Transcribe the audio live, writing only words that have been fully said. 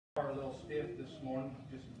A little stiff this morning,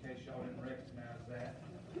 just in case y'all didn't recognize that.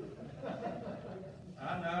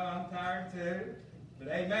 I know, I'm tired too. But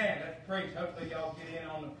amen, let's preach. Hopefully y'all get in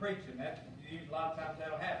on the preaching. A lot of times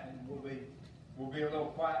that'll happen. We'll be a little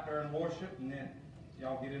quiet during worship, and then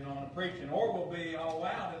y'all get in on the preaching. Or we'll be all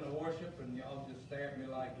loud in the worship, and y'all just stare at me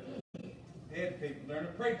like dead people during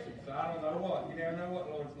the preaching. So I don't know what. You never know what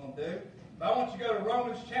the Lord's going to do. But I want you to go to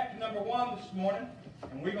Romans chapter number 1 this morning,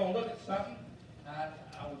 and we're going to look at something.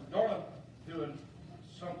 I was going to do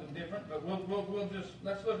something different, but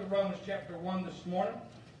let's look at Romans chapter 1 this morning.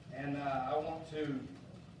 And I want to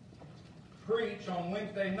preach on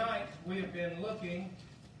Wednesday nights. We have been looking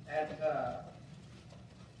at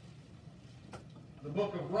the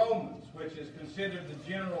book of Romans, which is considered the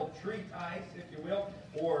general treatise, if you will,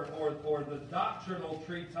 or the doctrinal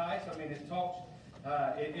treatise. I mean, it talks.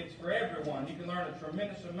 It's for everyone. You can learn a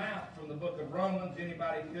tremendous amount from the book of Romans.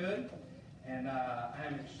 Anybody could. And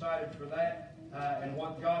I'm excited for that and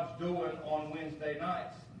what God's doing on Wednesday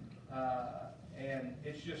nights. And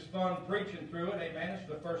it's just fun preaching through it. Amen.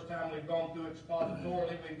 It's the first time we've gone through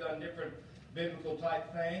expositorily. We've done different biblical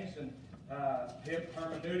type things and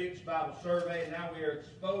hermeneutics, Bible survey. And now we are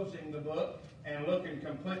exposing the book and looking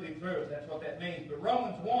completely through it. That's what that means. But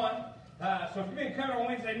Romans 1. So if you've been coming on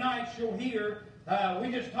Wednesday nights, you'll hear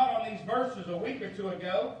we just taught on these verses a week or two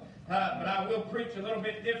ago. But I will preach a little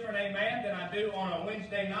bit different, amen, than I do on a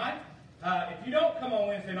Wednesday night. If you don't come on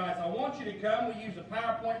Wednesday nights, I want you to come. We use a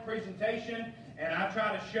PowerPoint presentation, and I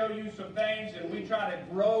try to show you some things, and we try to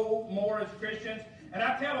grow more as Christians. And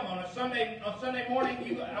I tell them on Sunday morning,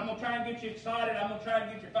 I'm going to try and get you excited. I'm going to try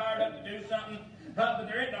and get you fired up to do something. But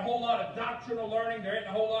there isn't a whole lot of doctrinal learning. There isn't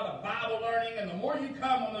a whole lot of Bible learning. And the more you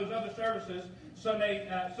come on those other services, Sunday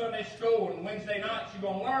school and Wednesday nights, you're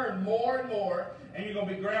going to learn more and more, and you're going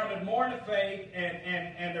to be grounded more in the faith,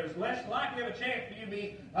 and there's less likely of a chance for you to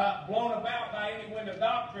be blown about by any wind of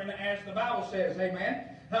doctrine, as the Bible says, amen.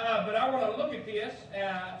 But I want to look at this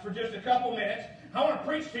for just a couple minutes. I want to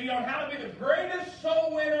preach to you on how to be the greatest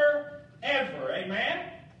soul winner ever, amen.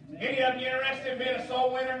 Any of you interested in being a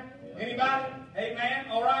soul winner? Anybody? Amen.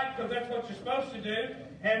 All right, because that's what you're supposed to do.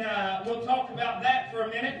 And we'll talk about that for a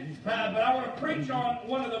minute. But I want to preach on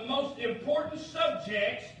one of the most important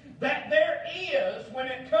subjects that there is when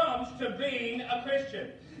it comes to being a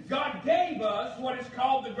Christian. God gave us what is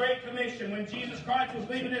called the Great Commission. When Jesus Christ was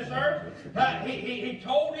leaving this earth, he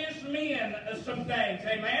told his men some things,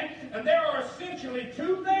 amen? And there are essentially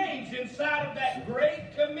two things inside of that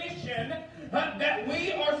Great Commission that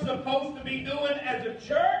we are supposed to be doing as a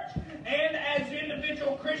church and as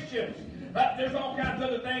individual Christians. There's all kinds of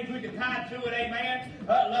other things we can tie to it, amen.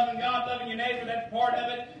 Loving God, loving your neighbor, that's part of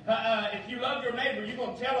it. If you love your neighbor, you're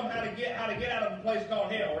going to tell them how to get out of a place called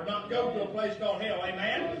hell, or not go to a place called hell,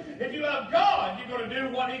 amen. If you love God, you're going to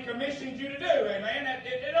do what he commissions you to do, amen.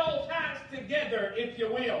 It all ties together, if you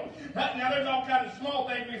will. Now, there's all kinds of small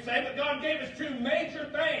things we say, but God gave us two major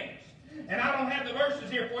things. And I don't have the verses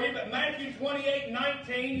here for you, but Matthew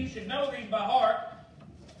 28:19, you should know these by heart.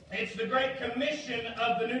 It's the Great Commission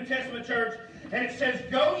of the New Testament church. And it says,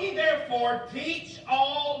 "Go ye therefore, teach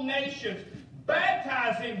all nations,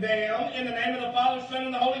 baptizing them in the name of the Father, Son,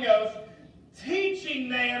 and the Holy Ghost, teaching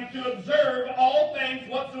them to observe all things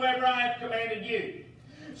whatsoever I have commanded you."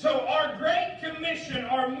 So our Great Commission,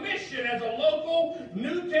 our mission as a local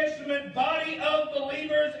New Testament body of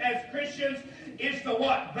believers, as Christians, is to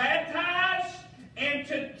what? Baptize and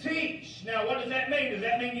to teach. Now, what does that mean? Does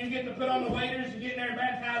that mean you get to put on the waders and get in there and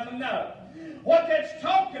baptize them? No. What that's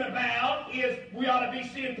talking about is we ought to be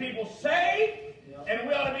seeing people saved, and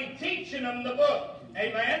we ought to be teaching them the book.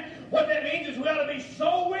 Amen? What that means is we ought to be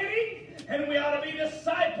soul winning, and we ought to be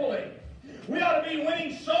discipling. We ought to be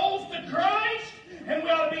winning souls to Christ, and we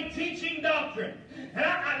ought to be teaching doctrine.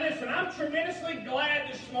 And listen, I'm tremendously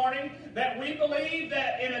glad this morning that we believe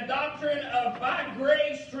that in a doctrine of by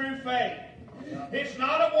grace through faith. It's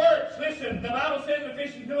not of works. Listen, the Bible says in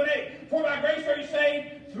Ephesians 2:8, "For by grace are you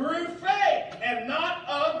saved through faith, and not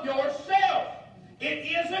of yourself. It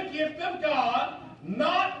is a gift of God,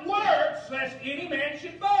 not works, lest any man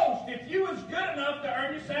should boast." If you was good enough to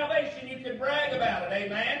earn your salvation, you could brag about it.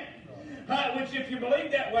 Amen? Which, if you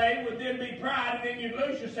believe that way, would then be pride, and then you'd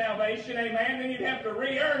lose your salvation, amen? Then you'd have to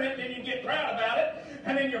re-earn it, then you'd get proud about it,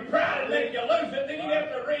 and then your pride would make you lose it, then you'd have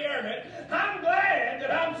to re-earn it. I'm glad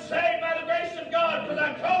that I'm saved by the grace of God, because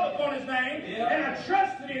I called upon his name, and I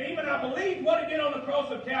trusted in him, and I believed what he did on the cross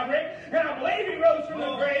of Calvary, and I believe he rose from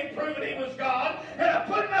the grave, proving he was God, and I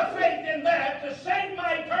put my faith in that to save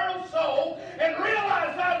my eternal soul, and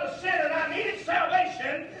realized I was a sinner, and I needed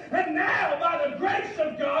salvation, and now, by the grace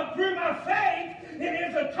of God, through my faith in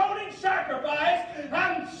his atoning sacrifice,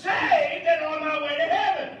 I'm saved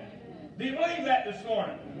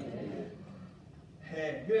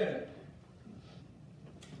good.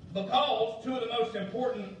 Because two of the most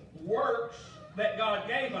important works that God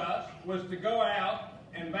gave us was to go out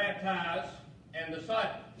and baptize and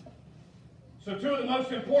disciple. So two of the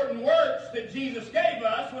most important works that Jesus gave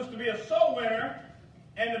us was to be a soul winner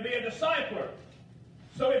and to be a discipler.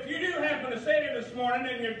 So if you do happen to sit here this morning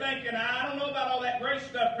and you're thinking, I don't know about all that grace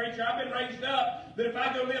stuff, preacher, I've been raised up that if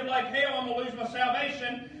I go live like hell, I'm going to lose my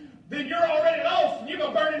salvation, then you're already lost and you're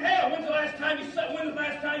going to burn in hell. When's the last time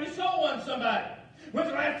you soul won somebody? When's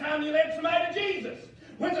the last time you led somebody to Jesus?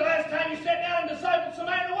 When's the last time you sat down and discipled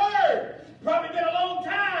somebody in the Word? Probably been a long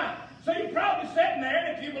time. So you're probably sitting there,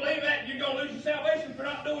 and if you believe that, you're going to lose your salvation for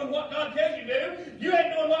not doing what God tells you to do. You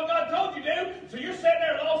ain't doing what God told you to do, so you're sitting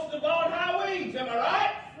there lost in the ball and high weeds. Am I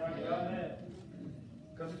right? Right.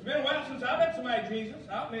 Because it's been a while since I've met somebody Jesus.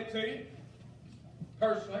 I'll admit to you,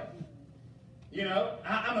 personally. You know,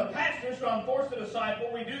 I'm a pastor, so I'm forced to disciple.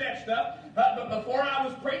 We do that stuff. But before I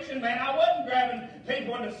was preaching, man, I wasn't grabbing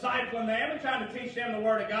people and discipling them and trying to teach them the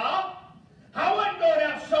Word of God. I wasn't going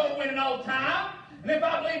out soul winning all the time. And if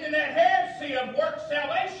I believed in that heresy of work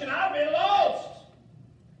salvation, I'd been lost.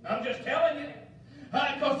 I'm just telling you.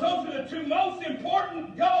 Because those are the two most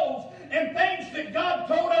important goals and things that God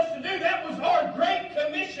told us to do. That was our Great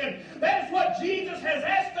Commission. That is what Jesus has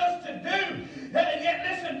asked us to do. And yet,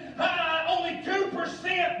 listen, only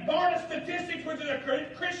 2%, Barna Statistics, which is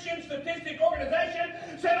a Christian statistic organization,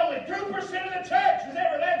 said only 2% of the church has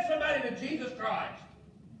ever led somebody to Jesus Christ.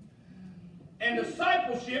 And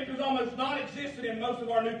discipleship is almost non-existent in most of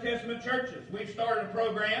our New Testament churches. We've started a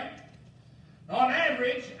program. On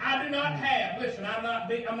average, I do not have, listen, I'm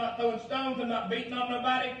not throwing stones, I'm not beating on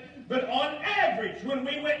nobody, but on average, when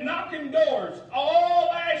we went knocking doors all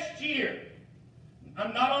last year,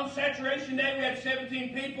 I'm not on Saturation Day, we had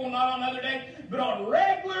 17 people, not on other days, but on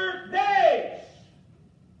regular days,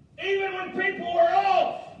 even when people were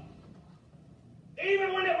off,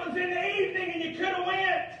 even when it was in the evening and you could have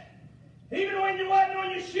went, even when you wasn't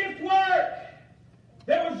on your shift work,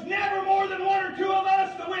 there was never more than one or two of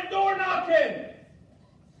us that went door knocking.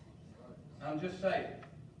 I'm just saying.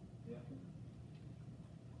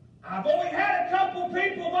 I've only had a couple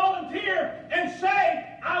people volunteer and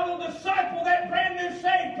say, I will disciple that brand new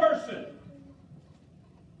saved person.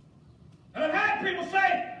 And I've had people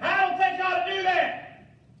say, I don't think I ought to do that.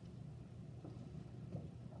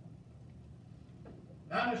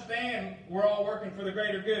 I understand we're all working for the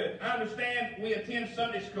greater good. I understand we attend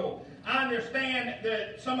Sunday school. I understand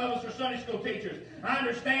that some of us are Sunday school teachers. I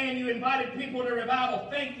understand you invited people to revival.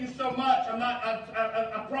 Thank you so much.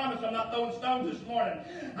 I promise I'm not throwing stones this morning.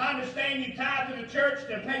 I understand you tithe to the church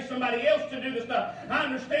to pay somebody else to do the stuff. I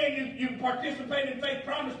understand you participate in Faith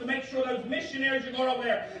Promise to make sure those missionaries are going over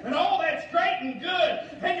there. And all that's great and good.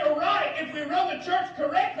 And you're right, if we run the church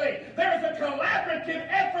correctly, there's a collaborative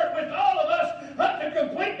effort with all of us to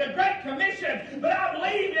complete the Great Commission. But I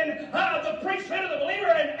believe in the priesthood of the believer,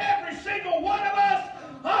 and every single one of us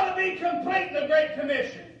ought to be completing the Great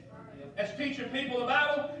Commission. That's teaching people the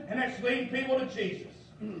Bible, and that's leading people to Jesus.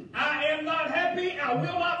 I am not happy, I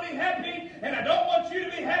will not be happy, and I don't want you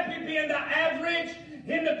to be happy being the average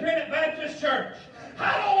independent Baptist church.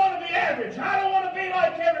 I don't want to be average. I don't want to be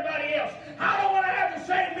like everybody else. I don't want to have the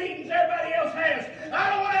same meetings everybody else has. I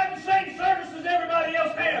don't want to have the same services everybody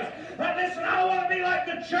else has. Listen, I don't want to be like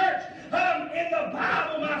the church in the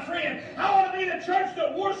Bible, my friend. I want to be the church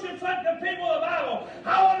that worships like the people of the Bible.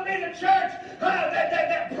 I want to be the church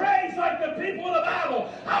that prays like the people of the Bible.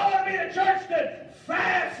 I want to be the church that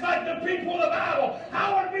fasts like the people of the Bible.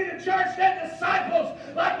 I want to be the church that disciples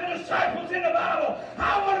like the disciples in the Bible.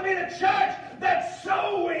 I want to be the church that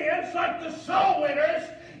soul wins like the soul winners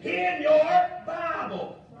in your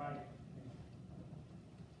Bible. Right.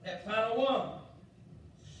 That final one,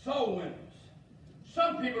 soul winners.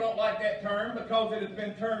 Some people don't like that term because it has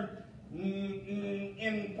been turned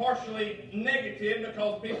in partially negative,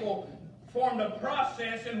 because people formed a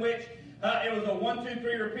process in which it was a 1, 2,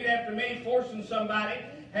 3, repeat after me, forcing somebody,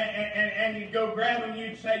 and you'd go grab them,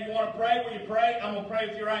 you'd say, you want to pray? Will you pray? I'm going to pray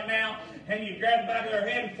with you right now. And you'd grab the back of their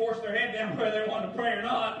head and force their head down whether they want to pray or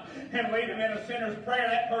not, and lead them in a sinner's prayer.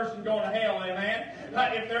 That person going to hell, amen?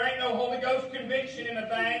 If there ain't no Holy Ghost conviction in the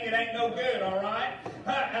thing, it ain't no good, all right?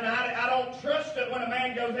 And I don't trust it when a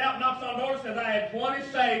man goes out, knocks on doors, and says, I had 20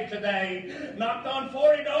 saved today. Knocked on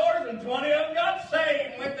 40 doors, and 20 of them got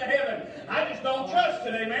saved and went to heaven. I just don't trust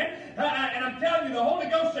it, amen? And I'm telling you, the Holy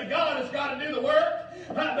Ghost of God has got to do the work.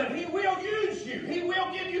 But He will use you. He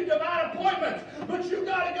will give you divine appointments. But you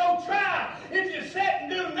got to go try. If you sit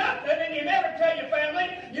and do nothing and you never tell your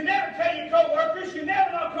family, you never tell your co-workers, you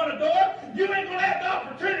never knock on a door, you ain't going to have the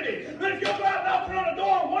opportunity. But if you go out knocking on a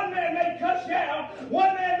door, one man may cuss you out,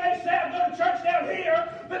 one man church down here,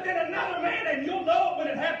 but then another man, and you'll know it when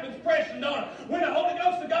it happens, pressing on it. When the Holy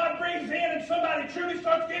Ghost of God breathes in and somebody truly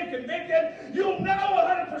starts getting convicted, you'll know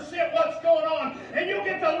 100% what's going on, and you'll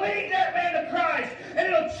get to lead that man to Christ,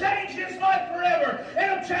 and it'll change his life forever,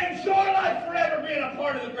 and it'll change your life forever being a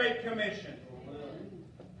part of the Great Commission.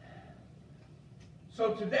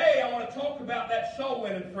 So today I want to talk about that soul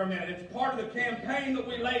winning for a minute. It's part of the campaign that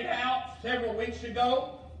we laid out several weeks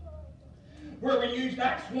ago, where we used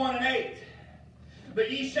Acts 1 and 8. But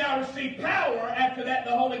ye shall receive power. After that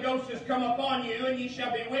the Holy Ghost has come upon you, and ye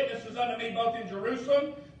shall be witnesses unto me both in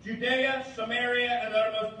Jerusalem, Judea, Samaria, and the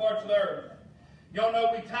uttermost parts of the earth. Y'all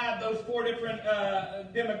know we tied those 4 different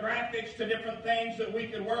demographics to different things that we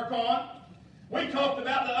could work on. We talked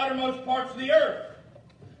about the uttermost parts of the earth.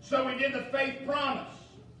 So we did the faith promise,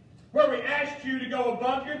 where we asked you to go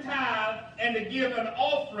above your tithe and to give an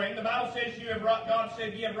offering. The Bible says God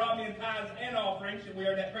said, "Ye have robbed me in tithes and offerings." And we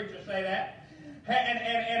heard that preacher say that.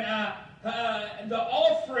 And the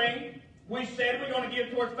offering, we said we're going to give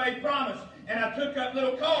towards faith promise. And I took up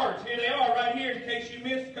little cards. Here they are right here in case you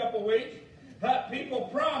missed a couple weeks. People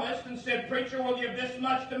promised and said, "Preacher, will give this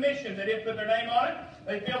much to missions." They didn't put their name on it.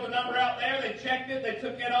 They filled the number out there. They checked it. They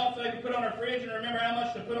took that off so they could put on their fridge and remember how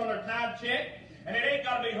much to put on their tithe check. And it ain't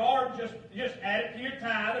got to be hard. Just add it to your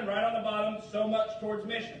tithe and write on the bottom, "so much towards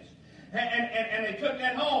missions." And they took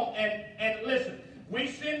that home. And listen, we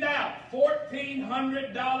send out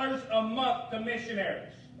 $1,400 a month to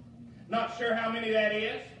missionaries. Not sure how many that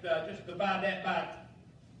is. Just divide that by.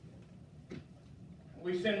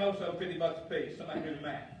 We send most of them $50 a piece. Somebody do the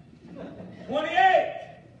math. 28.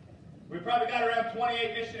 We probably got around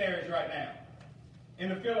 28 missionaries right now. In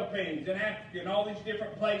the Philippines, in Africa, in all these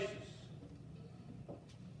different places.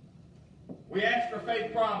 We asked for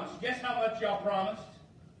faith promise. Guess how much y'all promised?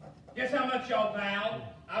 Guess how much y'all vowed?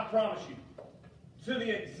 I promise you. To the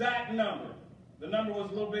exact number. The number was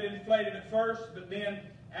a little bit inflated at first, but then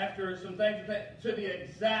after some things, to the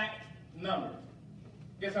exact number.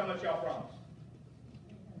 Guess how much y'all promised?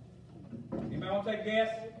 Anybody want to take a guess?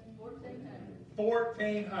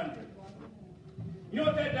 1,400. You know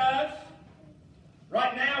what that does?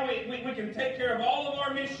 Right now, we can take care of all of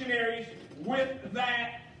our missionaries with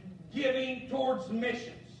that giving towards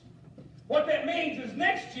missions. What that means is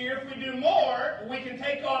next year, if we do more, we can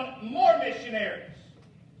take on more missionaries.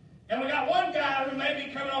 And we got one guy who may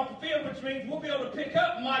be coming off the field, which means we'll be able to pick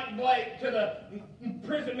up Mike Blake to the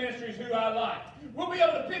prison ministries who I like. We'll be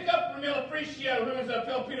able to pick up Ramila Fricio, who is a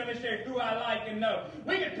Filipino missionary who I like and know.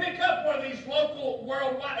 We could pick up one of these local,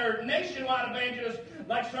 worldwide, or nationwide evangelists,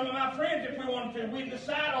 like some of my friends, if we wanted to. We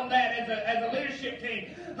decide on that as a leadership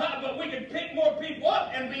team. But we could pick more people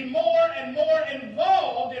up and be more and more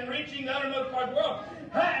involved in reaching the uttermost part of the world.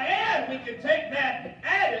 And we could take that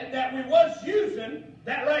added that we was using.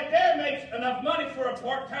 That right there makes enough money for a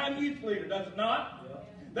part-time youth leader, does it not? Yeah.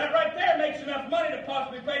 That right there makes enough money to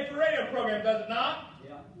possibly pay for a radio program, does it not?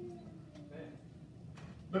 Yeah.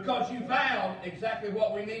 Because you vowed exactly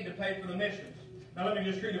what we need to pay for the missions. Now let me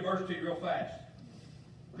just read a verse to you real fast.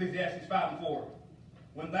 Ecclesiastes 5 and 4.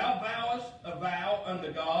 When thou vowest a vow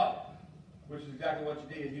unto God, which is exactly what you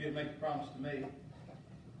did, you didn't make a promise to me,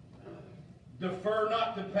 defer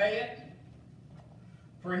not to pay it,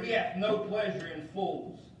 for he hath no pleasure in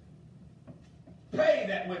fools. Pay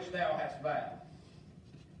that which thou hast vowed.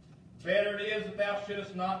 Better it is that thou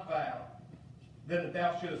shouldest not vow, than that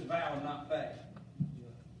thou shouldest vow and not pay.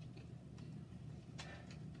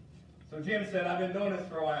 So Jim said, I've been doing this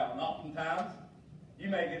for a while, and oftentimes you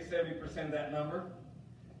may get 70% of that number.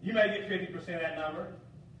 You may get 50% of that number.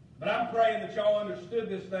 But I'm praying that y'all understood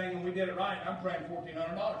this thing and we did it right. I'm praying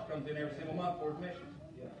 $1,400 comes in every single month for missions.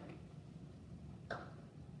 Yeah.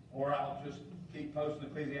 Or I'll just keep posting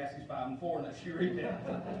Ecclesiastes 5 and 4 and let you read that.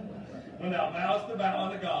 When thou vowest the vow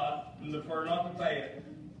unto God, and defer not to pay it,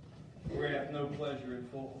 for he hath no pleasure in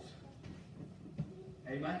fools.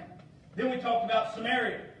 Amen. Then we talked about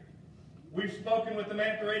Samaria. We've spoken with the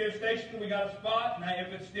man at the radio station. We got a spot. Now,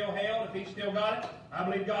 if it's still held, if he's still got it, I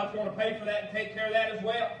believe God's going to pay for that and take care of that as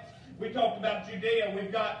well. We talked about Judea. We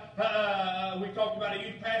talked about a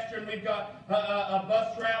youth pastor, and we've got a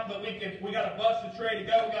bus route, but we got a bus that's ready to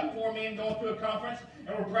go. We got 4 men going to a conference,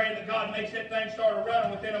 and we're praying that God makes that thing start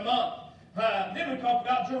running within a month. Then we talked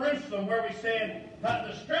about Jerusalem, where we said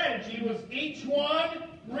the strategy was each one,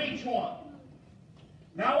 reach one.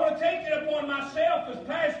 Now, I want to take it upon myself as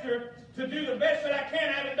pastor to do the best that I can.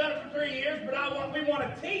 I haven't done it for 3 years, but we want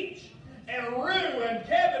to teach. And Rue and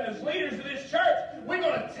Kevin, as leaders of this church, we're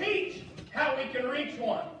going to teach how we can reach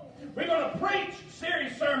one. We're going to preach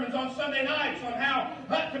series sermons on Sunday nights on how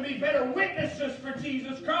to be better witnesses for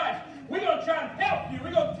Jesus Christ. We're going to try and help you.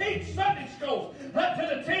 We're going to teach Sunday schools to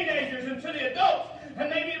the teenagers and to the adults, and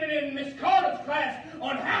maybe even in Miss Carter's class,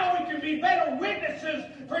 on how we can be better witnesses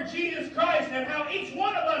for Jesus Christ and how each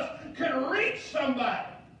one of us could reach somebody.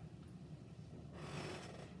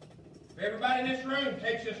 If everybody in this room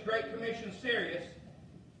takes this Great Commission serious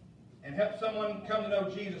and helps someone come to know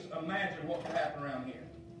Jesus, imagine what could happen around here.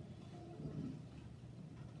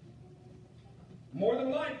 More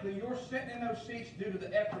than likely, you're sitting in those seats due to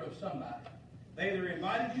the effort of somebody. They either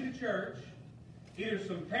invited you to church, either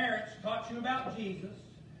some parents taught you about Jesus,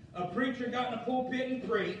 a preacher got in the pulpit and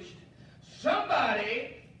preached,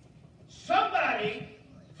 somebody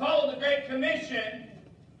followed the Great Commission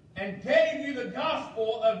and gave you the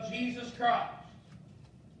gospel of Jesus Christ.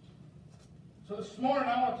 So this morning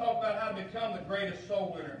I want to talk about how to become the greatest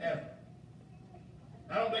soul winner ever.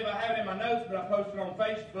 I don't believe I have it in my notes, but I posted it on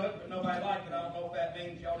Facebook, but nobody liked it. I don't know if that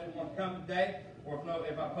means y'all didn't want to come today, or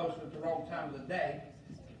if I posted it at the wrong time of the day.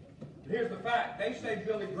 But here's the fact. They say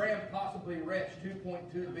Billy Graham possibly reached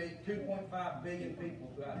 2.5 billion people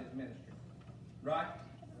throughout his ministry. Right?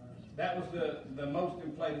 That was the most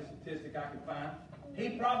inflated statistic I could find. He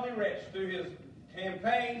probably reached through his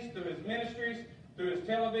campaigns, through his ministries, through his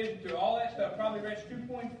television, through all that stuff, probably reached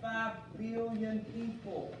 2.5 billion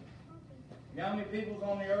people. You know how many people's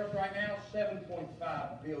on the earth right now?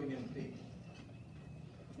 7.5 billion people.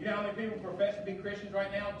 You know how many people profess to be Christians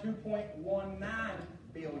right now? 2.19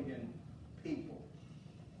 billion people.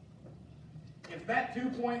 If that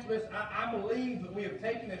I believe that we have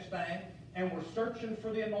taken this thing and we're searching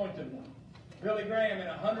for the anointed one. Billy Graham, in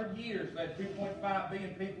 100 years, led 2.5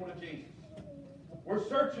 billion people to Jesus. We're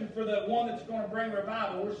searching for the one that's going to bring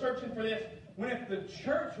revival. We're searching for this. When if the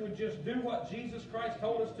church would just do what Jesus Christ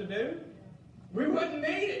told us to do, we wouldn't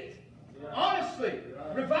need it. Honestly,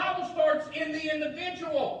 revival starts in the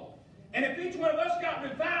individual. And if each one of us got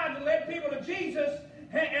revived and led people to Jesus,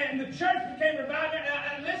 and the church became revived,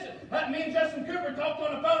 listen, me and Justin Cooper talked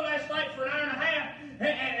on the phone last night for an hour and a half,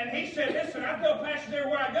 and he said, listen, I tell pastors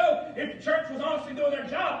everywhere I go, if the church was honestly doing their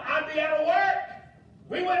job, I'd be out of work.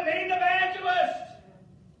 We wouldn't need an evangelist.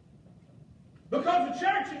 Because the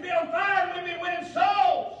church would be on fire and we'd be winning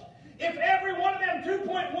souls. If every one of them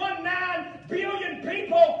 2.19 billion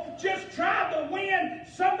people just tried to win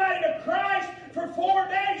somebody to Christ for 4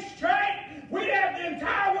 days straight, we'd have the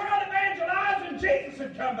entire world evangelized and Jesus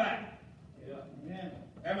would come back. Yeah.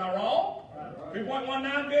 Am I wrong? Right.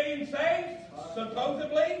 2.19 billion saved,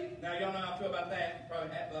 supposedly. Now, y'all know how I feel about that. Probably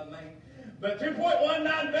half of them ain't. But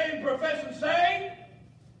 2.19 billion professing saved,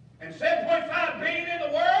 and 7.5 billion in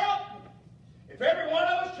the world. If every one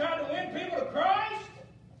of us tried to win people to Christ,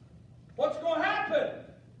 what's going to happen?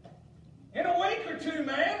 In a week or two,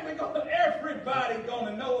 man, everybody's going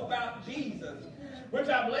to know about Jesus, which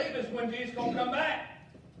I believe is when Jesus is going to come back.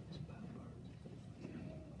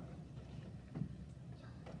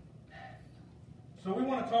 So we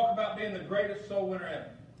want to talk about being the greatest soul winner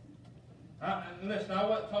ever. Listen, I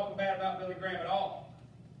wasn't talking bad about Billy Graham at all.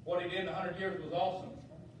 What he did in 100 years was awesome.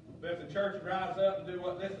 But if the church would rise up and do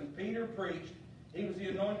what, listen, Peter preached. He was the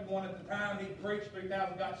anointed one at the time. He preached,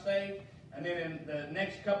 3,000 got saved. And then in the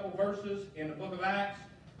next couple verses in the book of Acts,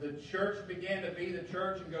 the church began to be the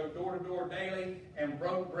church and go door to door daily and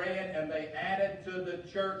broke bread, and they added to the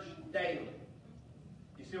church daily.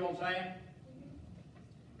 You see what I'm saying?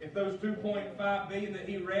 If those 2.5 billion that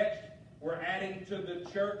he reached were adding to the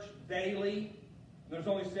church daily, there's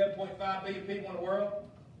only 7.5 billion people in the world.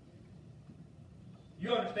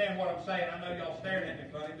 You understand what I'm saying. I know y'all staring at me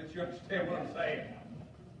funny, but you understand what I'm saying.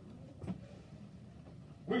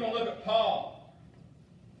 We're going to look at Paul.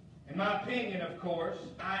 In my opinion, of course,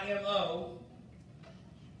 IMO,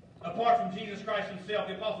 apart from Jesus Christ himself,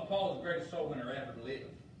 the Apostle Paul is the greatest soul winner ever to live.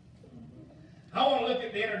 I want to look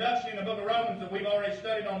at the introduction in the book of Romans that we've already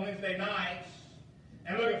studied on Wednesday nights,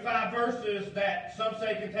 and look at 5 verses that some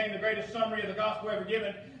say contain the greatest summary of the gospel ever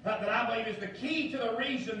given, that I believe is the key to the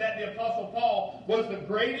reason that the Apostle Paul was the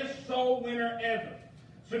greatest soul winner ever.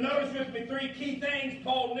 So notice with me 3 key things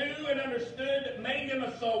Paul knew and understood that made him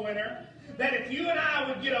a soul winner, that if you and I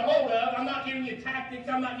would get a hold of, I'm not giving you tactics,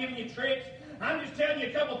 I'm not giving you tricks, I'm just telling you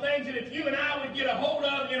a couple things that if you and I would get a hold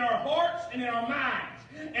of in our hearts and in our minds,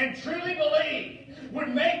 and truly believe, would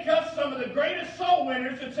make us some of the greatest soul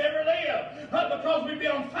winners that's ever lived, because we'd be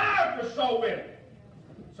on fire for soul winning.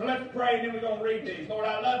 So let's pray, and then we're going to read these. Lord,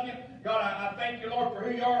 I love you. God, I thank you, Lord, for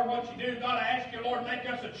who you are and what you do. God, I ask you, Lord, make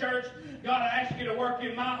us a church. God, I ask you to work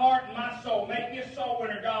in my heart and my soul. Make me a soul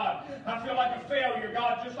winner, God. I feel like a failure,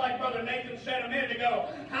 God, just like Brother Nathan said a minute ago.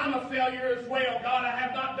 I'm a failure as well, God. I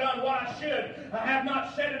have not done what I should. I have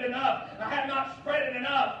not said it enough. I have not spread it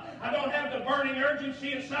enough. I don't have the burning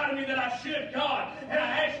urgency inside of me that I should, God. And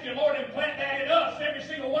I ask you, Lord, implant that in us, every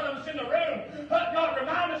single one of us in the room. God,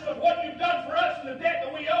 remind us of what you've done for us and the debt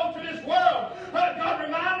that we owe to this world. God,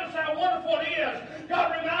 remind us how wonderful it is.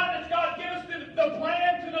 God, remind us, God, give us the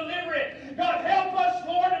plan to deliver it. God, help us,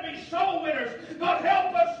 Lord, to be soul winners. God,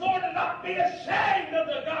 help us, Lord, to not be ashamed of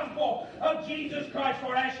the gospel of Jesus Christ.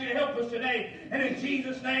 Lord, I ask you to help us today. And in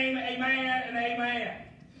Jesus' name, amen and amen.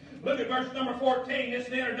 Look at verse number 14. This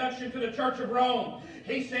is the introduction to the church of Rome.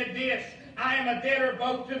 He said this, I am a debtor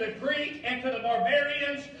both to the Greek and to the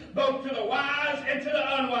barbarians, both to the wise and to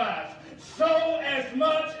the unwise. So as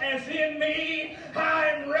much as in me, I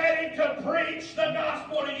am ready to preach the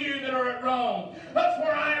gospel to you that are at Rome. For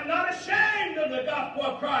I am not ashamed of the gospel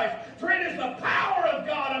of Christ, for it is the power of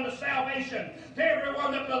God unto salvation to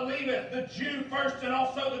everyone that believeth, the Jew first and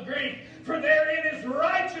also the Greek. For therein is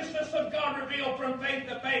righteousness of God revealed from faith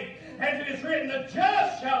to faith. As it is written, the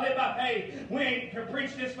just shall live by faith. We ain't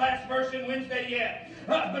preached this last verse in Wednesday yet.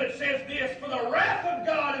 But it says this, for the wrath of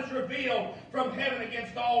God is revealed from heaven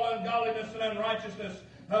against all ungodliness and unrighteousness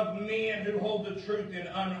of men who hold the truth in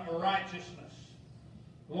unrighteousness.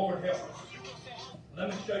 Lord help us. Let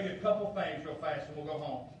me show you a couple things real fast and we'll go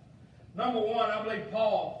home. Number one, I believe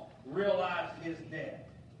Paul realized his debt.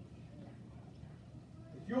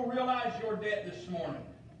 If you'll realize your debt this morning,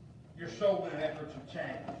 your soul winning efforts will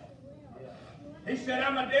change. He said,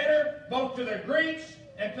 I'm a debtor both to the Greeks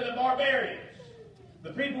and to the barbarians.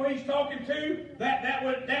 The people he's talking to, that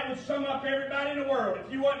would sum up everybody in the world.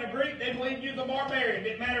 If you wasn't a Greek, they believed you was a barbarian.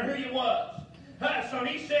 Didn't matter who you was. So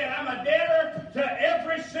he said, I'm a debtor to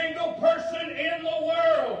every single person in the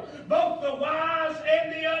world, both the wise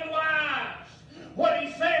and the unwise. What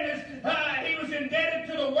he's saying is he was indebted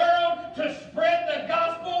to the world to spread the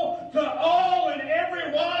gospel to all and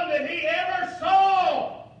everyone that he ever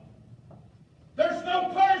saw. There's no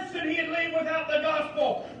person he'd leave without the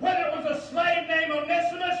gospel. Whether it was a slave named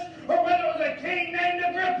Onesimus or whether it was a king named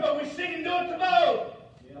Agrippa. We've seen him do it to both.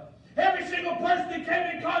 Every single person he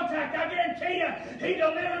came in contact, I guarantee you, he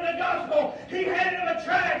delivered the gospel. He handed him a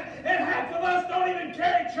tract, and half of us don't even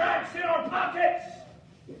carry tracts in our pockets.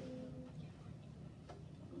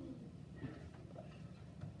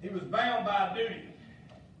 He was bound by a duty.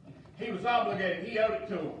 He was obligated. He owed it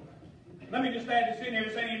to him. Let me just add this in here.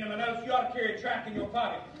 This ain't even in my notes. You ought to carry a tract in your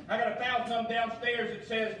pocket. I got 1,000 of them downstairs that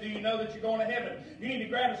says, do you know that you're going to heaven? You need to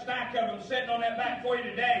grab a stack of them sitting on that back for you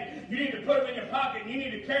today. You need to put them in your pocket, and you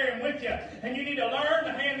need to carry them with you. And you need to learn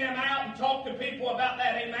to hand them out and talk to people about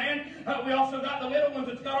that, amen? We also got the little ones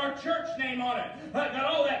that's got our church name on it. Got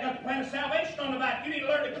all that, got the plan of salvation on the back. You need to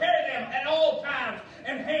learn to carry them at all times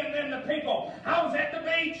and hand them to people. I was at the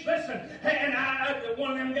beach, listen, and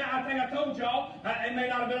one of them guys, I think I told y'all, it may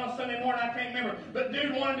not have been on Sunday morning, I can't remember, but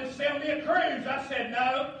dude wanted to sell me a cruise. I said,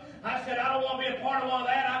 no. I said, I don't want to be a part of one of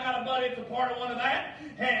that. I got a buddy that's a part of one of that,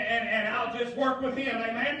 and I'll just work with him,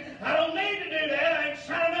 amen? I don't need to do that. I ain't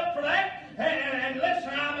signing up for that. And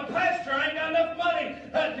listen, I'm a pastor. I ain't got enough money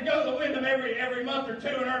to go to the Wyndham every month or two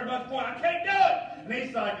and earn a bunch of points. I can't do it. And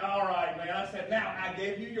he's like, all right, man. I said, now, I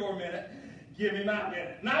gave you your minute. Give me my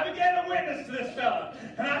minute. And I began to witness to this fella.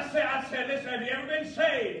 And I said, listen, have you ever been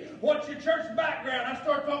saved? What's your church background? I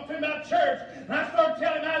started talking to him about church. And I started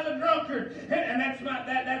telling him I was a drunkard. And that's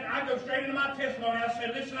I go straight into my testimony. I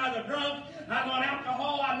said, listen, I was a drunk. I was on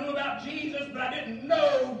alcohol. I knew about Jesus, but I didn't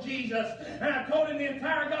know Jesus. And I told him the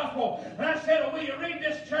entire gospel. And I said, will you read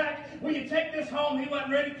this tract? Will you take this home? He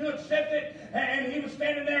wasn't ready to accept it. And he was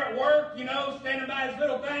standing there at work, standing by his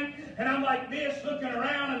little thing. And I'm like this, looking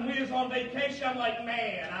around, and we was on vacation. I'm like,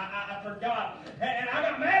 man, I forgot. And I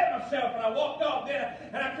got mad at myself, and I walked off there.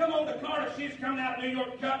 And I come on to Carter. She's coming out of New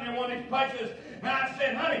York, cutting in one of these places. And I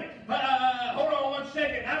said, honey, hold on 1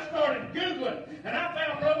 second. I started Googling, and I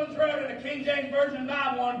found Romans Road in the King James Version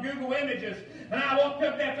Bible on Google Images. And I walked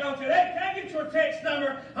up there, fella, and said, hey, can I get your text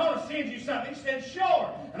number? I want to send you something. He said,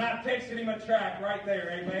 sure. And I texted him a tract right there,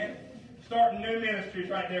 amen. Starting new ministries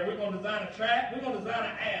right there. We're going to design a track. We're going to design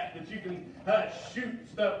an app that you can shoot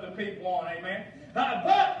stuff to people on, amen.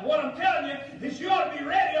 But what I'm telling you is you ought to be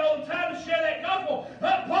ready all the time to share that gospel.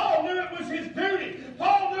 Paul knew it was his duty.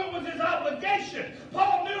 Paul knew it was his obligation.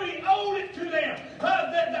 Paul knew he owed it to them.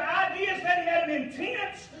 The idea is that he had an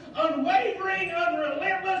intense, unwavering,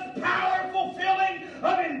 unrelentless, powerful feeling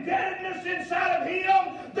of indebtedness inside of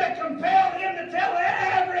him that compelled him to tell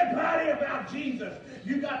everybody about Jesus.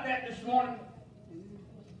 You got that this morning?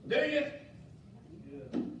 Do you?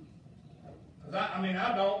 Because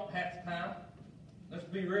I don't half the time. Let's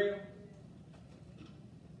be real.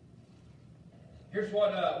 Here's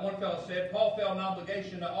what one fellow said. Paul felt an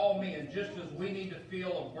obligation to all men, just as we need to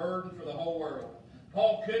feel a burden for the whole world.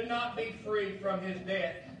 Paul could not be free from his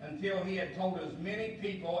debt until he had told as many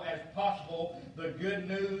people as possible the good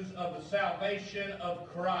news of the salvation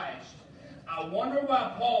of Christ. I wonder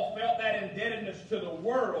why Paul felt that indebtedness to the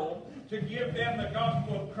world to give them the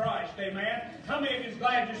gospel of Christ. Amen? How many of you is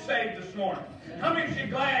glad you're saved this morning? How many of you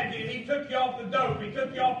glad he took you off the dope? He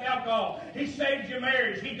took you off the alcohol. He saved your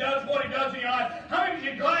marriage. He does what he does in your life. How many of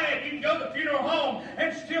you glad you can go to the funeral home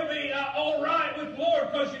and still be all right with the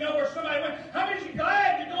Lord because you know where somebody went? How many of you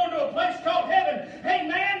glad you're going to a place called heaven? Hey,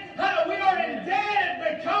 man, we are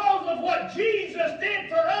indebted because of what Jesus did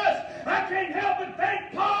for us. I can't help but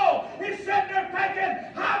thank Paul. He's sitting there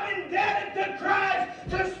thinking, I'm indebted to Christ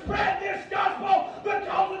to spread this gospel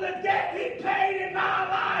because of the debt he paid in my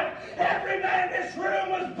life. Every man in this room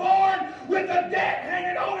was born with a debt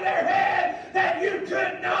hanging over their head that you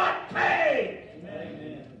could not pay.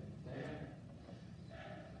 Amen.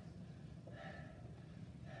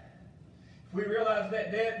 If we realize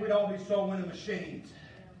that debt, we'd all be soul winning machines.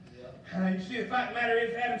 You see, the fact of the matter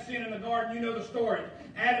is, Adam sinned in the garden. You know the story.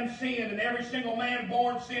 Adam sinned, and every single man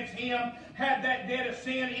born since him had that debt of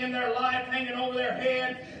sin in their life hanging over their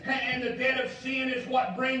head. And the debt of sin is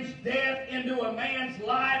what brings death into a man's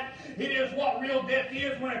life. It is what real death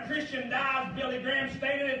is. When a Christian dies, Billy Graham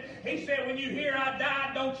stated it. He said, when you hear I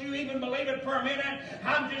died, don't you even believe it for a minute.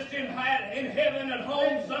 I'm just in heaven at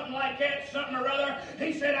home, something like that, something or other.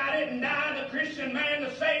 He said, I didn't die. The Christian man,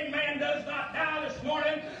 the saved man does not die this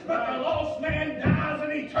morning, but the lost man dies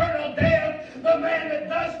an eternal death. The man that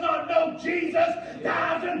does not know Jesus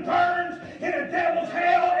dies and burns in a devil's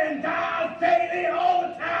hell and dies daily and all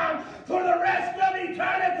the time for the rest of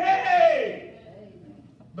eternity.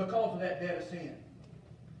 Because of that debt of sin.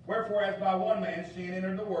 Wherefore, as by one man sin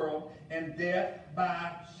entered the world, and death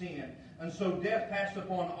by sin. And so death passed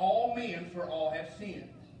upon all men, for all have sinned.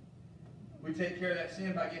 We take care of that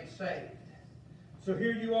sin by getting saved. So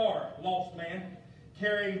here you are, lost man,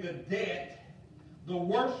 carrying the debt, the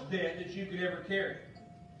worst debt that you could ever carry.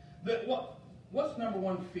 What's number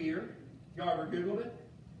one fear? Y'all ever Googled it?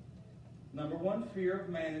 Number one fear of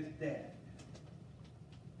man is death.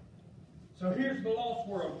 So here's the lost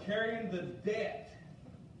world carrying the debt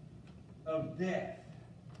of death.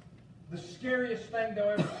 The scariest thing they'll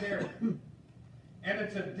ever carry. And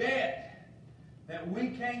it's a debt that we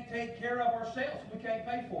can't take care of ourselves. We can't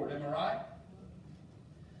pay for it. Am I right?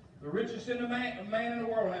 The richest man in the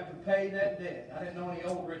world have to pay that debt. I didn't know any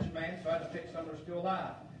old rich man, so I had to pick some that are still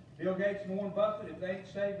alive. Bill Gates and Warren Buffett, if they ain't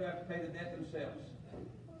saved, they have to pay the debt themselves.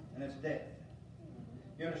 And it's death.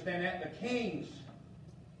 You understand that? The kings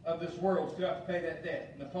of this world still have to pay that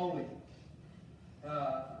debt. Napoleon,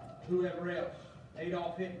 whoever else,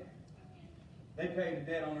 Adolf Hitler, they paid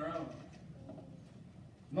the debt on their own.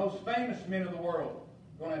 Most famous men of the world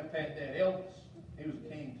are going to have to pay that debt. Elvis, he was a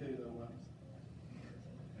king too, though, wasn't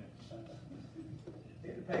he? He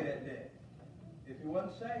had to pay that debt. If he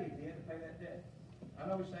wasn't saved, he had to pay that debt. I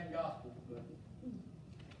know we sing gospel, but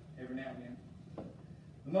every now and then.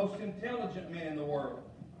 The most intelligent men in the world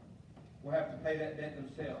will have to pay that debt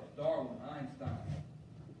themselves. Darwin, Einstein.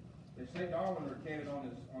 They say Darwin recanted on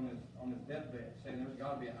his deathbed, saying there's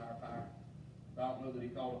got to be a higher power. But I don't know that he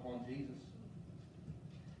called upon Jesus.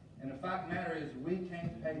 And the fact of the matter is, we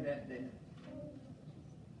can't pay that debt.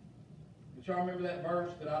 But y'all remember that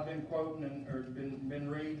verse that I've been quoting or been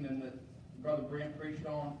reading and that Brother Brent preached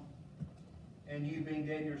on? And you, being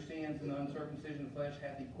dead in your sins and the uncircumcision of the flesh,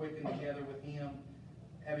 hath he quickened together with him,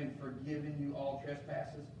 having forgiven you all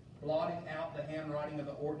trespasses, blotting out the handwriting of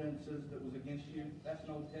the ordinances that was against you. That's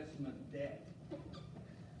an Old Testament debt.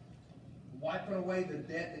 Wiping away the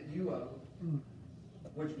debt that you owe,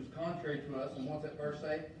 which was contrary to us. And what's that verse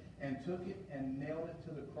say? And took it and nailed it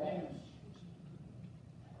to the cross.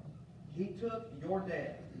 He took your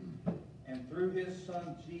debt and through his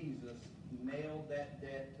son Jesus nailed that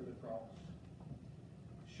debt to the cross.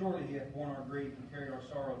 Surely he hath borne our grief and carried our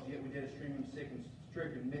sorrows, yet we did esteem him sick and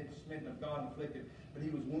stricken, smitten of God and afflicted. But he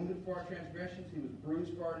was wounded for our transgressions, he was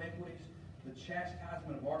bruised for our iniquities. The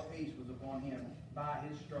chastisement of our peace was upon him. By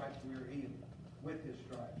his stripes we are healed. With his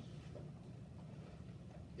stripes.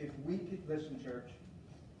 If we could, listen, church,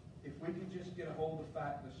 if we could just get a hold of the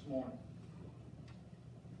fact this morning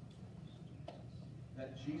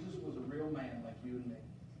that Jesus was a real man like you and me.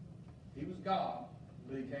 He was God,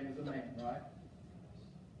 but he came as a man, right?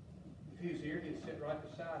 If he was here, he'd sit right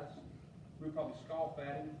beside us. We would probably scoff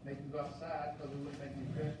at him, make him go outside because we wouldn't make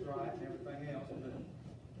him dress right and everything else. But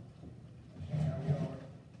that's how we are.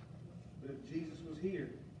 But if Jesus was here,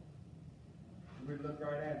 we'd look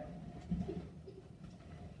right at him.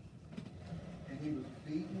 And he was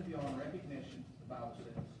beaten beyond recognition, the Bible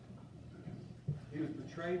says. He was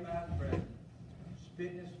betrayed by his brethren,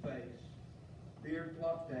 spit in his face, beard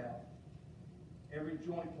plucked out, every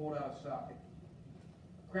joint pulled out of socket.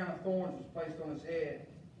 A crown of thorns was placed on his head,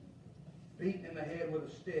 beaten in the head with a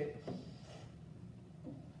stick.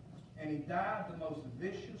 And he died the most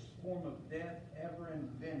vicious form of death ever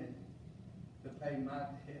invented to pay my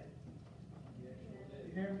debt.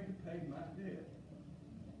 You hear me? To pay my debt.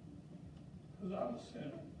 Because I'm a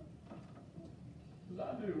sinner. Because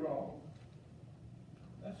I do wrong.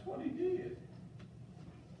 That's what he did.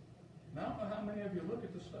 And I don't know how many of you look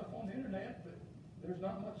at the stuff on the internet, but there's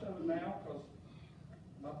not much of it now because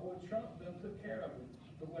my boy Trump done took care of it.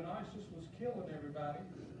 But when ISIS was killing everybody,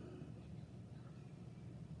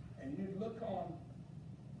 and you'd look on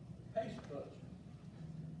Facebook,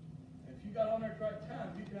 if you got on there at the right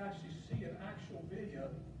time, you could actually see an actual video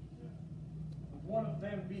of one of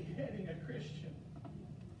them beheading a Christian,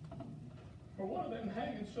 or one of them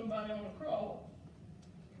hanging somebody on a cross,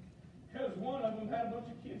 because one of them had a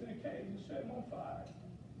bunch of kids in a cage and set them on fire.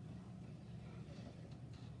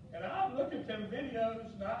 And I look at them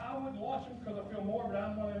videos, and I wouldn't watch them because I feel morbid.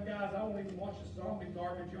 I'm one of them guys, I won't even watch the zombie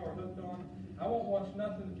garbage y'all are hooked on. I won't watch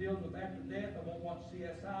nothing that deals with after death. I won't watch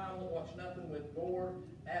CSI. I won't watch nothing with gore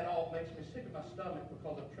at all. It makes me sick in my stomach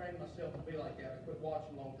because I've trained myself to be like that. I quit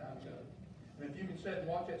watching a long time ago. And if you can sit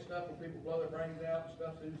and watch that stuff where people blow their brains out and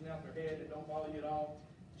stuff's oozing out their head that don't bother you at all,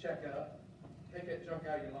 check up. Take that junk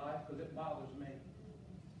out of your life because it bothers me.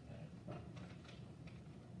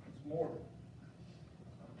 It's morbid.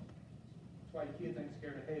 That's why your kids ain't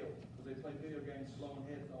scared of hell, because they play video games blowing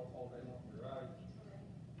heads off all day long. Right.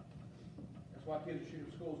 That's why kids are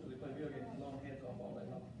shooting up schools, because they play video games blowing heads off all day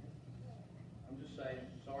long. I'm just saying,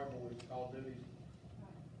 sorry boys, Call of Duty's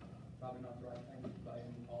probably not the right thing to play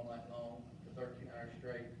all night long for 13 hours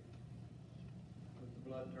straight with the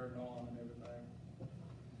blood turned on and everything.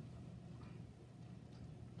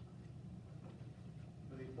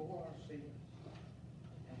 But he bore our sins.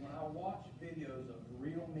 And when I watch videos of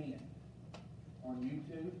real men on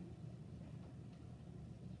YouTube,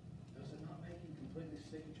 does it not make you completely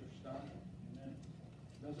sick at your stomach? Amen.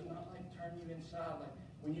 Does it not turn you inside like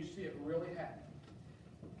when you see it really happen?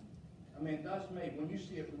 I mean, it does me when you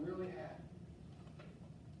see it really happen.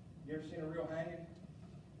 You ever seen a real hanging?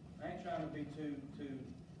 I ain't trying to be too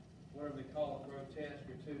whatever they call it, grotesque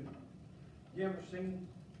or too. You ever seen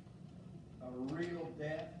a real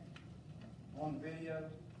death on video?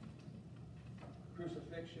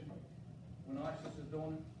 Crucifixion? When ISIS is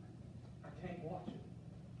doing it, I can't watch it.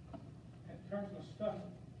 It turns my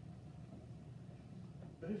stomach.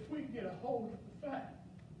 But if we get a hold of the fact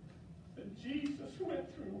that Jesus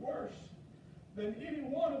went through worse than any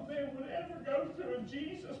one of them would ever go through, and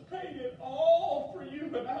Jesus paid it all for you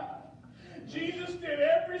and I. Jesus did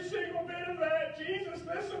every single bit of that. Jesus,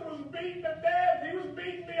 listen, was beaten to death. He was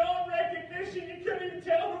beaten beyond recognition. You couldn't even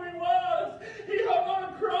tell who he was. He hung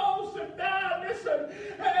on a cross and died. Listen,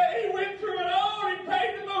 he went through it all. He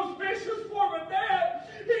paid the most vicious form of death.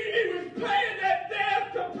 He was paying that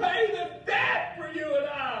death to pay the debt for you and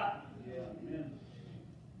I. Yeah, amen.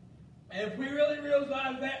 And if we really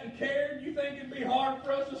realized that and cared, you think it'd be hard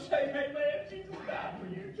for us to say, hey man, Jesus died for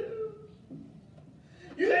you too?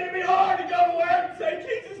 You think it'd be hard to go to work and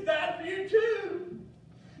say, Jesus died for you too?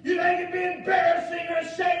 You think it'd be embarrassing or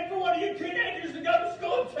ashamed for one of you teenagers to go to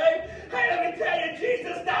school and say, hey, let me tell you,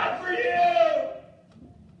 Jesus died for you?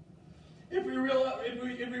 If we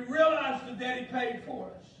realize the debt he paid for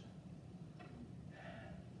us.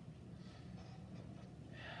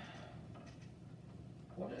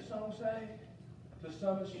 What did that song say? To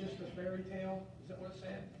some it's just a fairy tale. Is that what it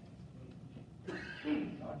said?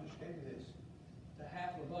 God just gave me this. To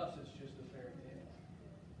half of us it's just a fairy tale.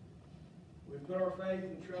 We've put our faith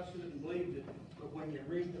and trusted it and believed it, but when you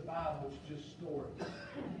read the Bible, it's just stories.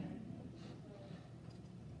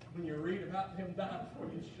 When you read about him dying for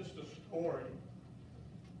you, it's just a story.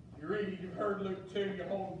 You've heard Luke 2 your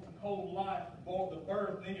whole life, the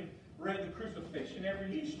birth, and then you've read the crucifixion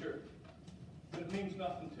every Easter. But it means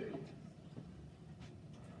nothing to you.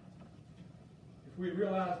 If we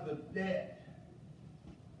realize the debt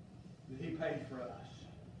that he paid for us,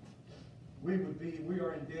 we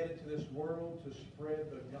are indebted to this world to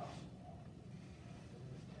spread the gospel.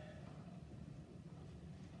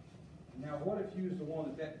 Now, what if you was the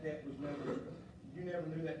one that debt was you never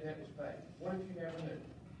knew that debt was paid? What if you never knew?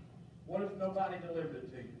 What if nobody delivered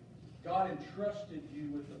it to you? God entrusted you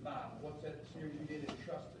with the Bible. What's that series you did?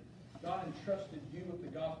 Entrusted. God entrusted you with the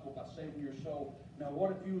gospel by saving your soul. Now,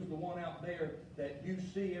 what if you was the one out there that you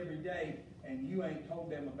see every day and you ain't told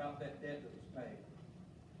them about that debt that was paid?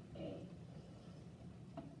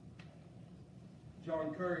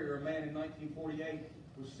 John Currier, a man in 1948,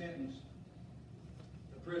 was sentenced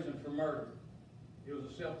to prison for murder. It was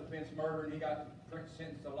a self-defense murder, and he got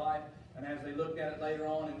sentenced to life. And as they looked at it later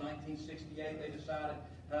on in 1968, they decided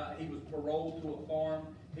he was paroled to a farm.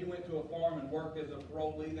 He went to a farm and worked as a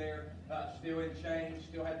parolee there, still in chains,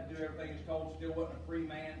 still had to do everything he's told, still wasn't a free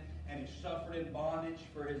man, and he suffered in bondage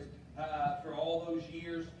for all those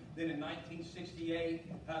years. Then in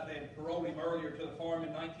 1968, they had paroled him earlier to the farm.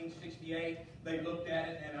 In 1968, they looked at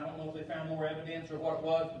it, and I don't know if they found more evidence or what it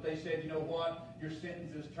was, but they said, you know what? Your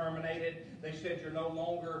sentence is terminated. They said you're no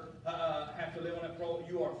longer have to live on that parole.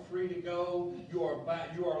 You are free to go. You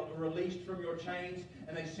are released from your chains.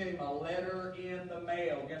 And they sent him a letter in the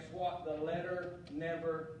mail. Guess what? The letter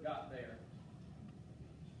never got there.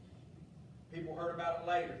 People heard about it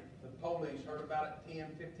later. The police heard about it 10,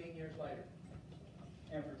 15 years later.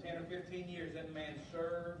 And for 10 or 15 years, that man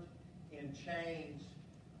served in chains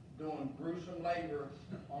doing gruesome labor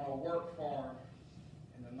on a work farm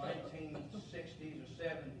in the 1960s or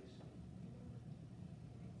 70s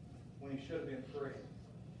when he should have been free.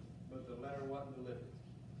 But the letter wasn't delivered.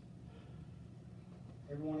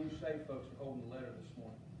 Every one of you saved folks are holding the letter this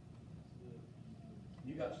morning.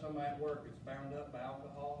 You got somebody at work that's bound up by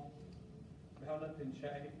alcohol, bound up in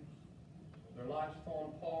chains, their life's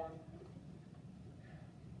falling apart.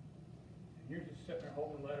 You're just sitting there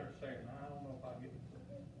holding a letter saying, I don't know if I'll get it.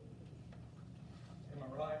 Am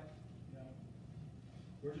I right? No.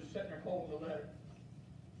 We're just sitting there holding the letter.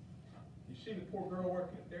 You see the poor girl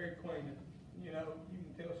working at Dairy Queen, and, you know, you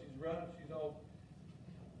can tell she's rough, she's all,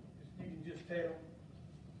 you can just tell.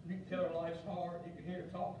 You can tell her life's hard. You can hear her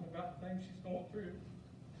talking about the things she's going through.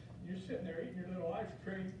 You're sitting there eating your little ice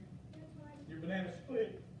cream, your banana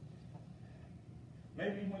split.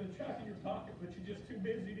 Maybe even with a track in your pocket, but you're just too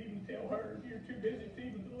busy to even tell her. You're too busy to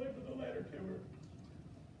even deliver the letter to her.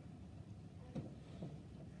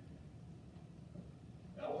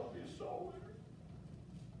 I want to be a soul winner.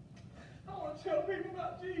 I want to tell people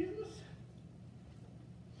about Jesus.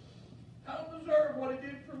 I don't deserve what he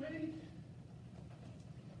did for me.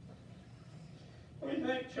 What do you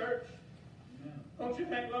think, church? Don't you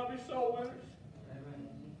think lovely soul winners?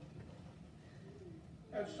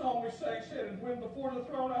 That song we sang said, and when before the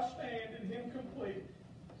throne I stand in him complete.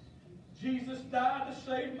 Jesus died to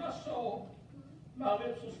save my soul. My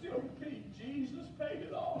lips will still repeat, Jesus paid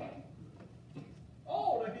it all.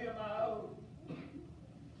 All to him I owe.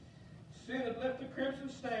 Sin had left the crimson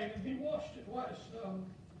stain, and he washed it white as snow.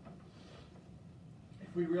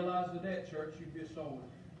 If we realize the debt, church, you'd be a soul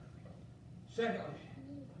winner. Secondly,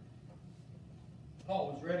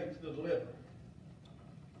 Paul was ready to deliver.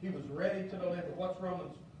 He was ready to deliver. What's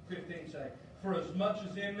Romans 15 say? For as much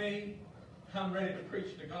as in me, I'm ready to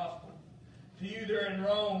preach the gospel. To you there in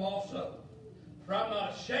Rome also. For I'm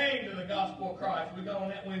not ashamed of the gospel of Christ. We got on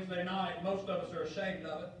that Wednesday night. Most of us are ashamed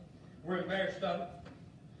of it. We're embarrassed of it.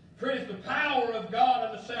 For it is the power of God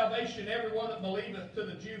unto salvation, everyone that believeth, to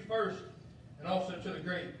the Jew first, and also to the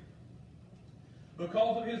Greek.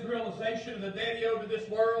 Because of his realization of the debt he owed to this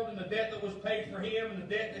world, and the debt that was paid for him, and the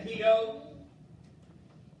debt that he owed,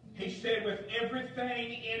 he said, with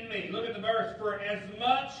everything in me, look at the verse, for as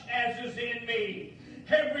much as is in me,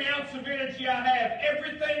 every ounce of energy I have,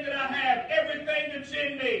 everything that I have, everything that's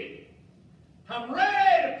in me, I'm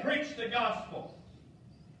ready to preach the gospel.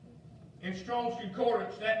 In Strong's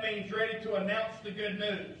Concordance, that means ready to announce the good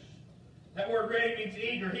news. That word ready means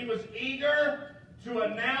eager. He was eager to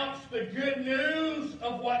announce the good news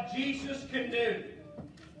of what Jesus can do.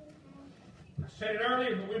 I said it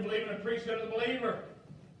earlier, but we believe in the priesthood of the believer.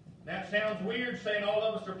 That sounds weird, saying all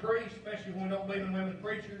of us are priests, especially when we don't believe in women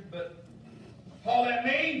preachers, but all that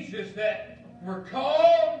means is that we're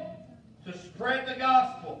called to spread the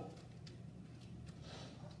gospel.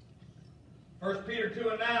 1 Peter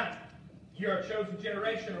 2:9, you are a chosen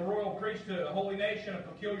generation, a royal priesthood, a holy nation, a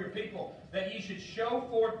peculiar people, that ye should show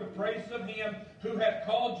forth the praise of him who hath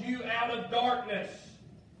called you out of darkness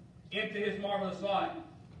into his marvelous light.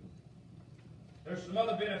 There's some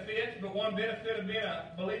other benefits, but one benefit of being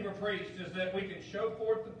a believer priest is that we can show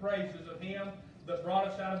forth the praises of him that brought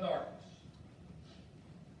us out of darkness.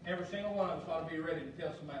 Every single one of us ought to be ready to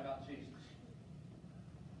tell somebody about Jesus.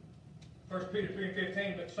 1 Peter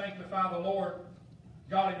 3:15, but sanctify the Lord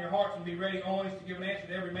God in your hearts, and be ready always to give an answer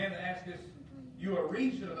to every man that asketh you a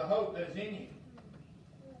reason of the hope that is in you.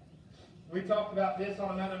 We talked about this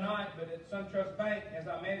on another night, but at SunTrust Bank, as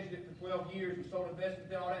I managed it for 12 years and sold investments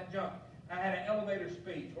and all that junk, I had an elevator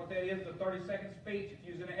speech. What that is a 30-second speech. If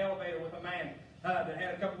you was in an elevator with a man that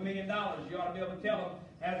had a couple $1 million, you ought to be able to tell them,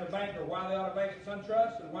 as a banker, why they ought to bank at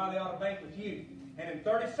SunTrust and why they ought to bank with you. And in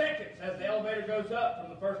 30 seconds, as the elevator goes up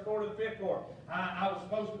from the first floor to the fifth floor, I was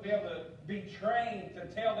supposed to be able to be trained to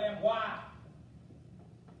tell them why.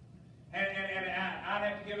 And I'd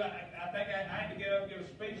have to give, I think I had to get up and give a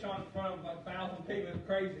speech on in front of like 1,000 people. It's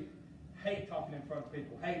crazy. Hate talking in front of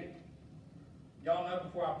people. Hate it. Y'all know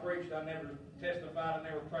before I preached, I never testified, I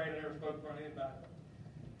never prayed, I never spoke in front of anybody.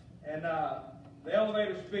 And the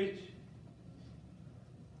elevator speech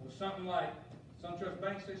was something like, SunTrust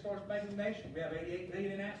Bank, 6th largest bank in the nation. We have $88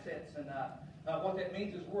 billion in assets. And what that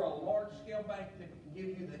means is we're a large-scale bank that can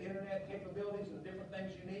give you the internet capabilities and the different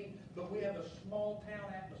things you need. But we have a small-town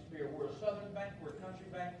atmosphere. We're a southern bank. We're a country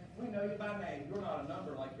bank. We know you by name. You're not a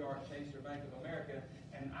number like you are at Chase or Bank of America.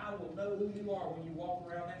 And I will know who you are when you walk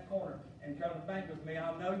around that corner and come to bank with me.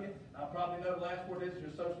 I'll know you. I'll probably know the last word is your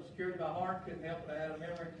Social Security by heart. Couldn't help it. I had a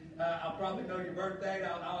memory. I'll probably know your birthday.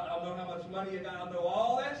 I'll know how much money you got. I'll know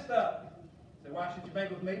all that stuff. So why should you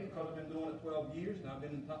bank with me? Because I've been doing it 12 years and I've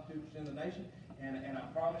been in the top 2% of the nation. And I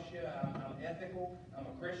promise you, I'm ethical, I'm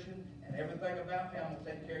a Christian, and everything about me, I'm going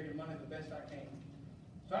to take care of your money the best I can.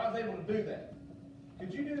 So I was able to do that.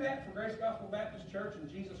 Could you do that for Grace Gospel Baptist Church and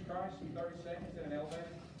Jesus Christ in 30 seconds in an elevator?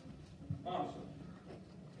 Honestly.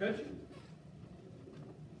 Could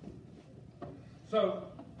you? So,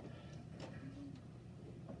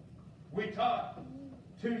 we taught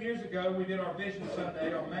 2 years ago, we did our Vision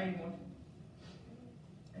Sunday, our main one,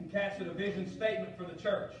 and casted a vision statement for the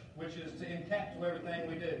church, which is to encapsulate everything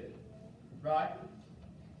we do. Right?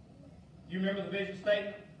 You remember the vision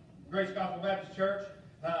statement? Grace Gospel Baptist Church,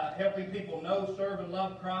 helping people know, serve, and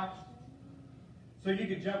love Christ. So you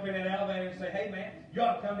could jump in that elevator and say, hey man, you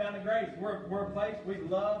ought to come down to Grace. We're a place we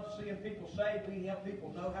love seeing people saved. We help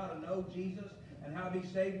people know how to know Jesus and how to be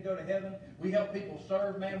saved and go to heaven. We help people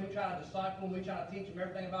serve, man. We try to disciple them. We try to teach them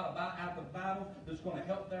everything out of the Bible that's going to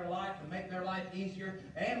help their life and make their life easier.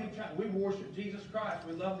 And we worship Jesus Christ.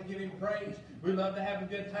 We love to give Him praise. We love to have a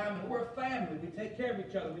good time. And we're a family. We take care of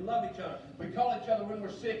each other. We love each other. We call each other when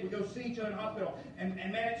we're sick. We go see each other in the hospital. And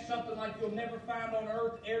man, it's something like you'll never find on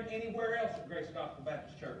earth anywhere else at Grace Gospel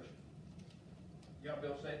Baptist Church. You ought to be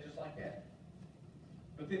able to say it just like that.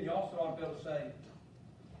 But then you also ought to be able to say,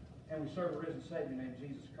 and we serve a risen Savior named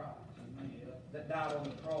Jesus Christ that died on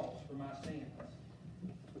the cross for my sins.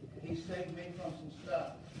 He saved me from some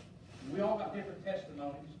stuff. We all got different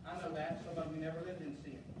testimonies. I know that. Some of you never lived in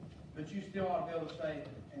sin. But you still ought to be able to say,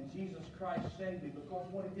 and Jesus Christ saved me because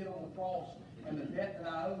of what He did on the cross and the debt that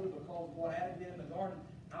I owed because of what Adam did in the garden.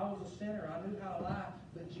 I was a sinner. I knew how to lie.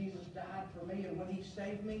 But Jesus died for me. And when He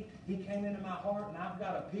saved me, He came into my heart. And I've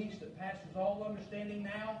got a peace that passes all understanding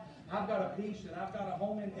now. I've got a peace and I've got a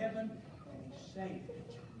home in heaven. And He saved me.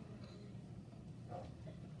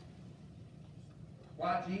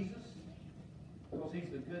 Why Jesus? Because He's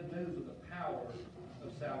the good news of the power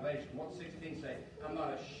of salvation. What's 16 say? I'm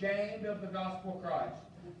not ashamed of the gospel of Christ.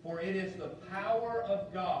 For it is the power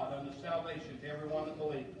of God unto salvation to everyone that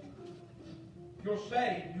believes. If you're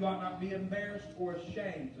saved, you ought not be embarrassed or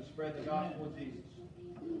ashamed to spread the gospel of Jesus.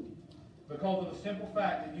 Because of the simple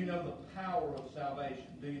fact that you know the power of salvation.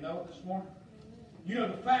 Do you know it this morning? You know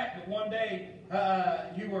the fact that one day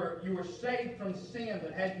you were saved from sin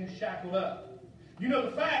that had you shackled up. You know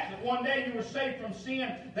the fact that one day you were saved from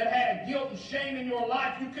sin that had guilt and shame in your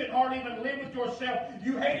life. You couldn't hardly even live with yourself.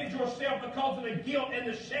 You hated yourself because of the guilt and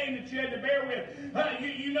the shame that you had to bear with.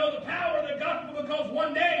 You know the power of the gospel because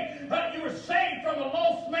one day you were saved from a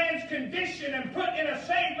lost man's condition and put in a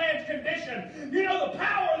saved man's condition. You know the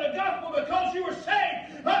power of the gospel because you were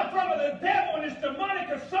saved from the devil and his demonic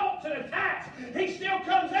assaults and attacks. He still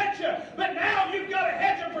comes at you, but now you've got a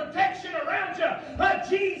hedge of protection around you.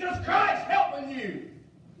 Jesus Christ helping you.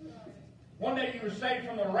 One day you were saved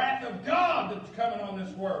from the wrath of God that's coming on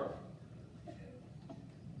this world.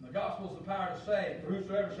 And the gospel is the power to save. For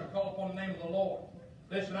whosoever shall call upon the name of the Lord.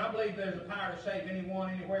 Listen, I believe there's a power to save anyone,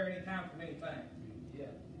 anywhere, anytime, from anything. Yeah.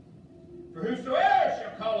 For whosoever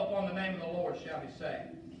shall call upon the name of the Lord shall be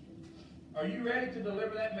saved. Are you ready to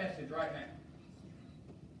deliver that message right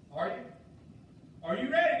now? Are you? Are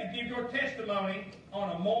you ready to give your testimony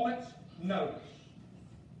on a moment's notice?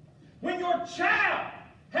 When your child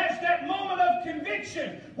has that moment of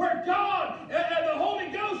conviction where God, the Holy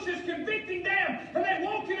Ghost is convicting them, and they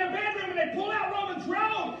walk in a bedroom and they pull out Romans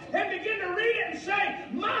Road and begin to read it and say,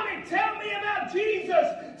 Mommy, tell me about Jesus.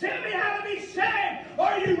 Tell me how to be saved.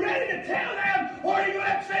 Are you ready to tell them? Or are you going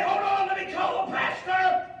to have to say, hold on, let me call a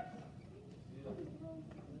pastor?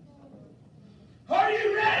 Are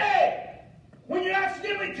you ready? When you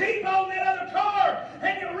accidentally T-bone that other car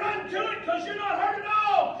and you run to it because you're not hurt at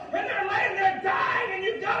all, and they're laying there dying and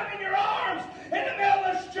you've got them in your arms in the middle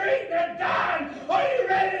of the street and they're dying, are you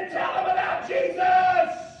ready to tell them about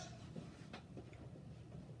Jesus?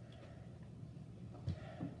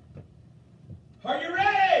 Are you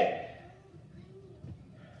ready?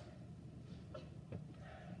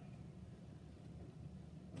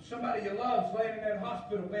 Somebody you love is laying in that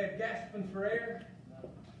hospital bed gasping for air.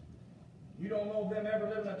 You don't know them ever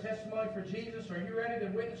living a testimony for Jesus. Are you ready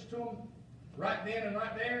to witness to them right then and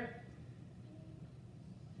right there?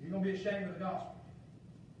 You're going to be ashamed of the gospel.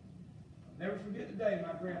 I'll never forget the day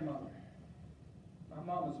my grandmother, my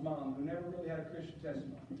mama's mom, who never really had a Christian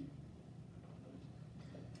testimony.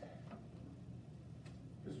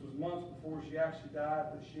 This was months before she actually died,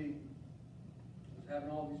 but she was having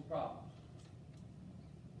all these problems.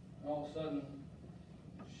 And all of a sudden,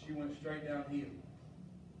 she went straight downhill.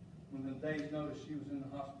 Within a day's notice, she was in the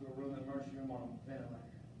hospital room, in the emergency room on a ventilator.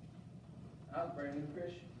 I was a brand new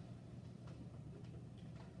Christian.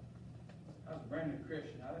 I was a brand new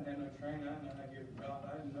Christian. I didn't have no training. I didn't know how to give to God.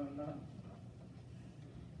 I didn't know nothing.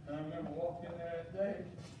 And I remember walking in there that day,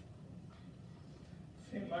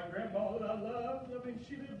 seeing my grandma that I loved. I mean,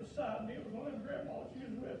 she lived beside me. It was one of the grandmas she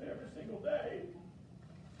was with every single day.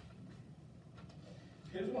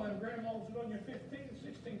 It was one of the grandmas that on your 15th,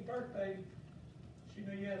 16th birthday, she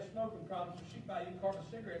knew you had a smoking problem, so she'd buy you a carton of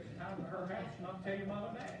cigarettes and hide them in her house and not tell your mom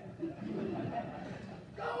and dad.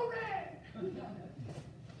 Go, Red!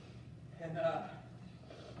 And I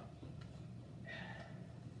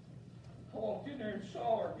walked in there and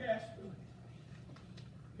saw her gasping.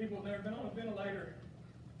 People that never been on a ventilator,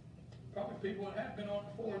 probably people that have been on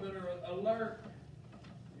it before, that are alert.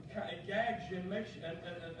 It gags you and makes you, and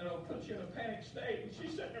it'll put you in a panic state. And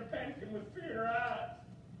she's sitting there panicking with fear in her eyes.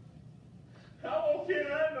 I walked in,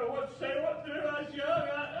 I didn't know what to say, what to do. I was young.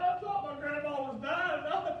 I thought my grandma was dying.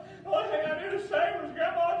 The only thing I knew to say was,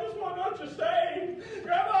 Grandma, I just want to know what you're saying.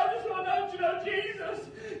 Grandma, I just want to know that you know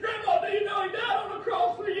Jesus. Grandma, do you know He died on the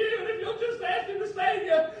cross for you? And if you'll just ask Him to save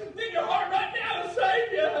you, then your heart right now to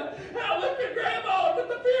save you. And I looked at Grandma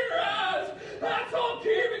with the fear in her eyes. And I saw a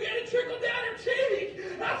tear begin to trickle down her cheek.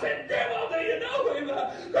 I said, Grandma, do you know Him?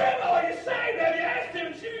 Grandma, are you saved? Have you asked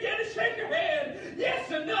Him? And she began to shake her head. Yes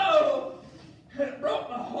and no. And it broke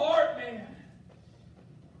my heart, man.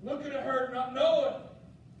 Looking at her, not knowing.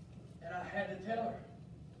 And I had to tell her.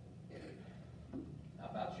 How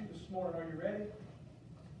about you this morning? Are you ready?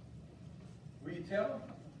 Will you tell her?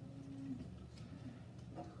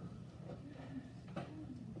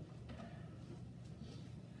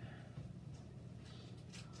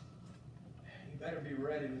 You better be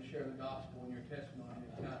ready to share the gospel in your testimony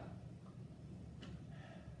this time.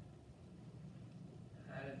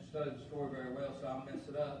 I didn't study the story very well, so I'll mess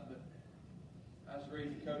it up, but I was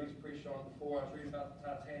reading, Cody's preached on it before, I was reading about the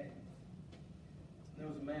Titanic. There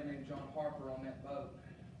was a man named John Harper on that boat,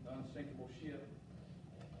 the unsinkable ship.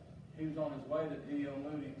 He was on his way to D.L.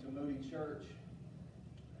 Moody, to Moody Church,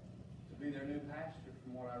 to be their new pastor,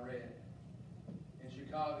 from what I read, in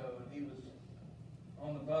Chicago. And he was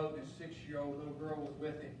on the boat, and his 6-year-old little girl was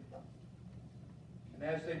with him. And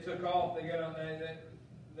as they took off, they got on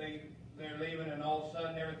they're leaving, and all of a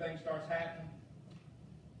sudden everything starts happening.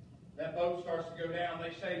 That boat starts to go down.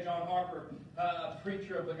 They say John Harper, a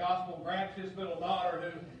preacher of the gospel, grabbed his little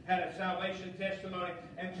daughter who had a salvation testimony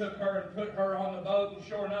and took her and put her on the boat. And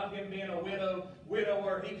sure enough, him being a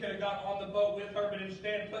widower, he could have got on the boat with her, but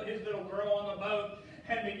instead put his little girl on the boat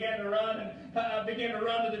and began to run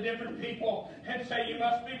to the different people and say, you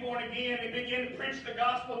must be born again. He began to preach the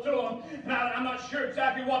gospel to them. And I'm not sure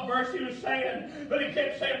exactly what verse he was saying, but he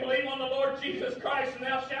kept saying, believe on the Lord Jesus Christ and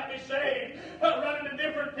thou shalt be saved. Running to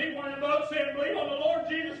different people in the boat saying, believe on the Lord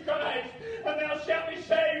Jesus Christ and thou shalt be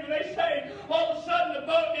saved. And they say, all of a sudden the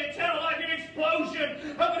boat, it sounded like an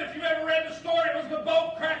explosion. But if you ever read the story, it was the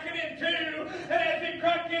boat cracking in two. And as it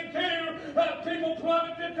cracked in two, people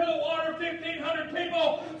plummeted into the water, 1,500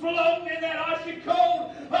 people floating in that icy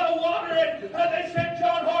cold water. And they said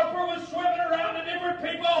John Harper was swimming around to different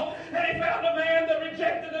people, and he found a man that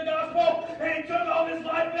rejected the gospel, and he took all his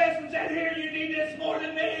life lessons and said, here, you need this more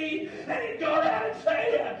than me. And he'd go around and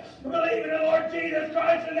say, believe in the Lord Jesus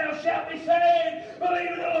Christ and thou shalt be saved.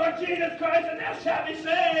 Believe in the Lord Jesus Christ and thou shalt be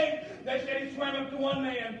saved. They said he swam up to one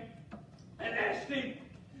man and asked him,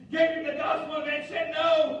 gave him the gospel, and the man said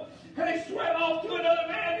no. And he swam off to another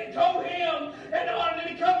man and told him. And on did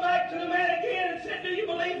he come back to the man again and said, do you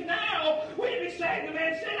believe now? Will you be saved? The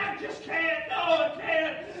man said, I just can't. No, I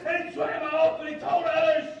can't. And he swam off and he told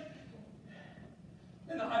others.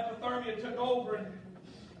 And the hypothermia took over. And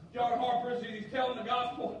John Harper, as he's telling the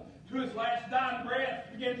gospel to his last dying breath,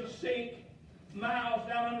 begins to sink miles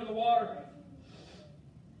down under the water.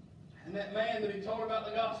 And that man that he told about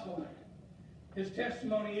the gospel, his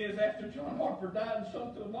testimony is after John Harper died and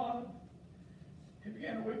sunk to the bottom, he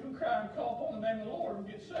began to weep and cry and call upon the name of the Lord and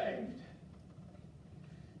get saved.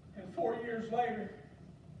 And 4 years later,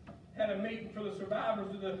 had a meeting for the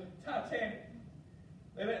survivors of the Titanic.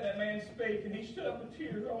 They let that man speak, and he stood up with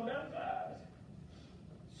tears rolling down his eyes.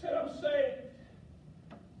 Said, I'm saved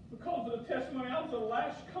because of the testimony. I was the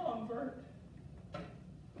last convert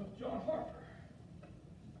of John Harper.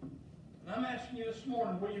 And I'm asking you this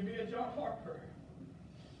morning, will you be a John Harper?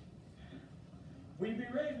 Will you be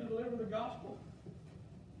ready to deliver the gospel?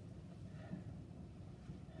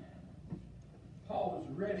 Paul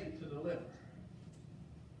was ready to deliver.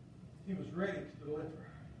 He was ready to deliver.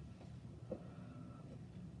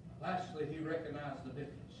 Lastly, he recognized the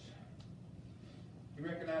difference. He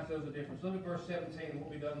recognized there was a difference. Look at verse 17, and we'll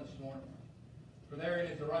be done this morning. For therein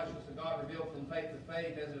is the righteousness of God revealed from faith to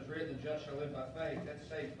faith, as is written, the just shall live by faith. That's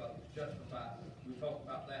saved, folks. Justified. We talked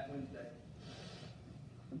about that Wednesday.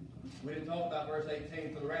 We didn't talk about verse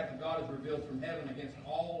 18. For the wrath of God is revealed from heaven against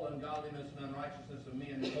all ungodliness and unrighteousness of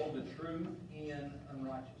men who hold the truth in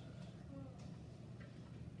unrighteousness.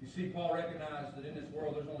 You see, Paul recognized that in this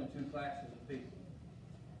world there's only two classes of people.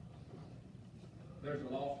 There's the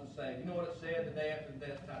lost and saved. You know what it said the day after the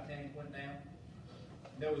Titanic went down?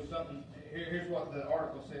 There was something, here's what the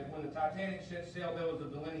article said. When the Titanic set sail, there was a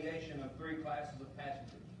delineation of three classes of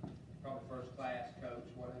passengers. Probably first class, coach,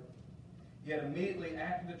 whatever. Yet immediately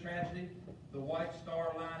after the tragedy, the White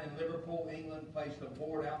Star Line in Liverpool, England, placed a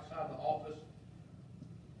board outside the office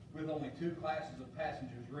with only two classes of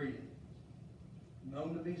passengers reading.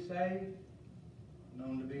 Known to be saved,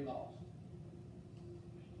 known to be lost.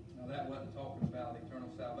 Now that wasn't talking about eternal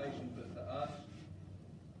salvation, but to us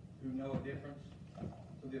who know a difference,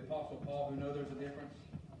 to the Apostle Paul who know there's a difference,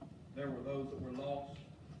 there were those that were lost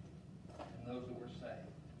and those that were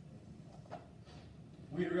saved.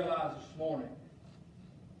 We realize this morning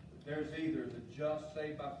that there's either the just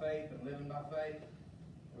saved by faith and living by faith,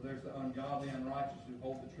 or there's the ungodly and unrighteous who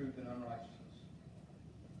hold the truth in unrighteousness.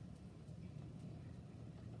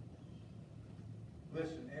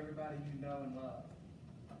 Listen, everybody you know and love,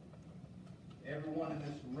 everyone in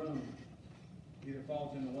this room either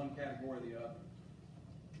falls into one category or the other.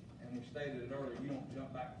 And we stated it earlier, you don't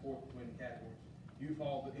jump back and forth between the categories. You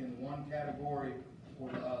fall in one category or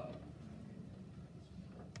the other.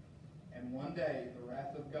 And one day, the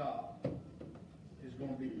wrath of God is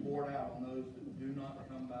going to be poured out on those that do not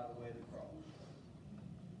come by the way of the cross.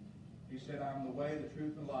 He said, I am the way, the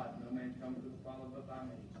truth, and the life. No man comes to the Father but by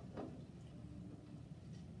me.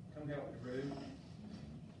 Come help me, Ruth.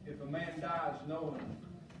 If a man dies knowing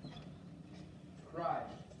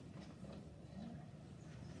Christ,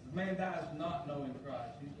 if a man dies not knowing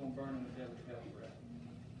Christ, he's going to burn in the devil's hell forever.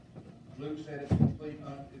 Luke said it's complete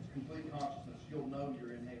consciousness. You'll know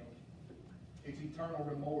you're in hell. It's eternal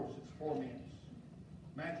remorse. It's torments.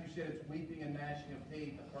 Matthew said it's weeping and gnashing of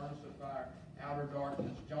teeth, a furnace of fire, outer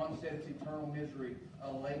darkness. John said it's eternal misery,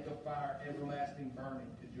 a lake of fire, everlasting burning.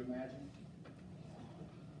 Could you imagine?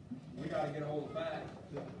 We got to get a hold of the fact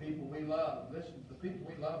that the people we love, listen, the people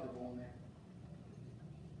we love are going there.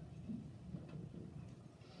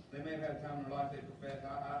 They may have had a time in their life they profess.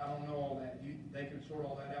 I don't know all that. They can sort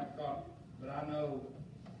all that out with God. But I know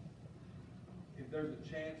if there's a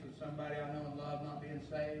chance of somebody I know and love not being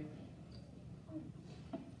saved,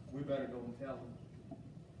 we better go and tell them.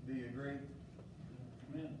 Do you agree?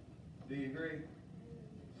 Amen. Do you agree?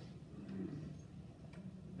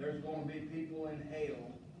 There's going to be people in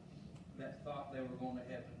hell that thought they were going to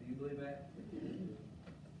heaven. Do you believe that?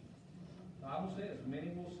 The Bible says,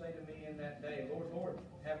 many will say to me in that day, Lord, Lord,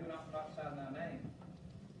 have we not prophesied in thy name?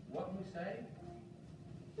 What we say?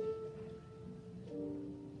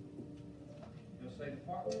 He'll say,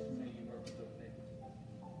 depart from me, you workers of iniquity.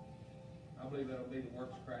 I believe that'll be the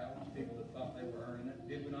works crowd, people that thought they were earning it.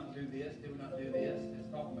 Did we not do this? Did we not do this?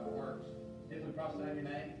 It's talking about works. Didn't we prophesy in your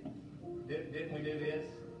name? Didn't we do this?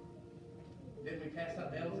 Didn't we cast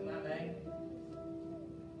out devils in thy name?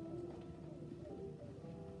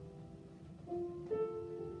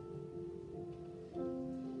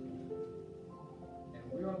 And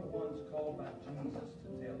we are the ones called by Jesus to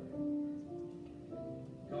tell him.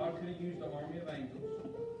 God could have used an army of angels.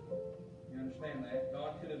 You understand that?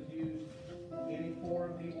 God could have used any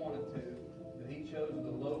forum he wanted to, but he chose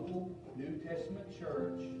the local New Testament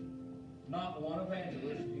church, not one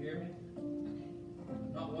evangelist, do you hear me?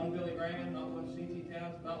 Not one Billy Graham, not one C.T.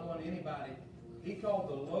 Townsend, not one anybody. He called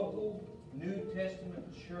the local New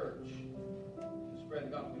Testament church to spread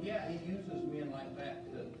the gospel. Yeah, he uses men like that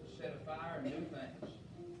to set a fire and do things.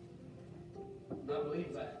 I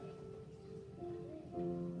believe that.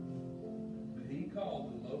 But he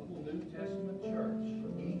called the local New Testament church,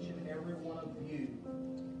 each and every one of you,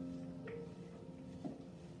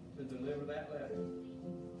 to deliver that letter.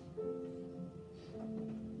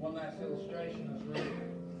 One last illustration is really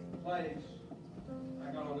plays.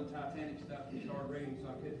 I got all the Titanic stuff and started reading, so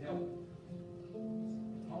I couldn't help it.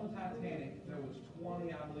 On the Titanic, there was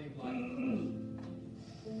 20, I believe, lifeboats.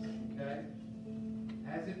 Okay?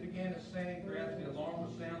 As it began to sink, perhaps the alarm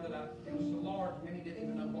was sounded. It was so large, many didn't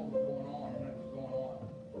even know what was going on when it was going on.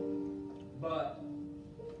 But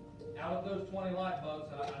out of those 20 lifeboats,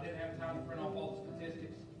 I didn't have time to print off all the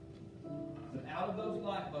statistics, but out of those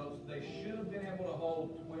lifeboats, they should have been able to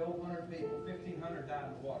hold 1,200 people. 1,500 died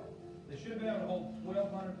in the water. They should have been able to hold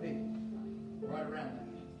 1,200 people, right around that.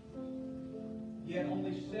 Yet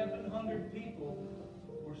only 700 people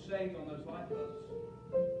were saved on those lifeboats.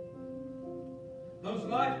 Those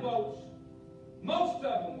lifeboats, most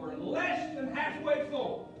of them were less than halfway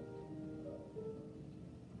full.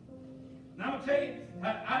 And I'm going to tell you,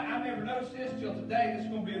 I never noticed this till today. This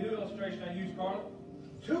is going to be a new illustration I use, Carla.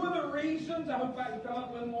 Two of the reasons, I hope I can come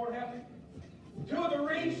up with them, Lord help me. Two of the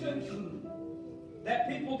reasons that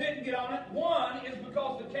people didn't get on it. One is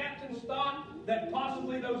because the captain thought that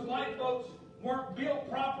possibly those lifeboats weren't built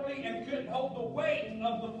properly and couldn't hold the weight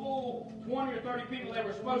of the full 20 or 30 people they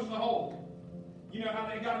were supposed to hold. You know how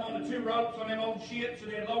they got them on the two ropes on them old ships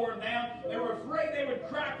and they'd lower them down? They were afraid they would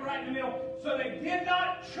crack right in the middle, so they did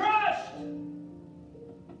not trust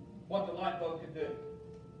what the lifeboat could do.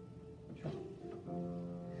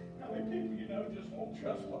 How many people you know just won't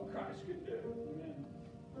trust what Christ could do?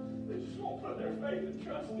 They just won't put their faith and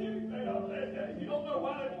trust in Him. You don't know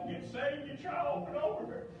why they won't get saved. You try over and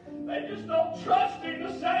over. They just don't trust Him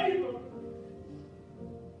to save them.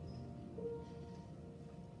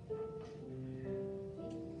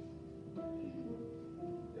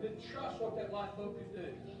 They didn't trust what that lifeboat could do.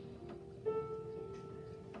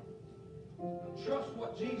 Trust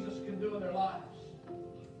what Jesus can do in their lives.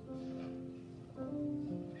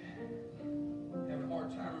 I'm having a hard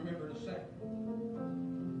time remembering a second.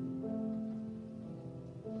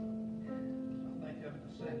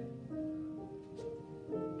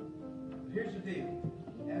 Here's the deal.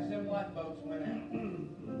 As them lifeboats went out,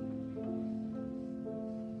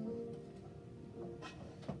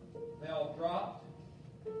 they all dropped.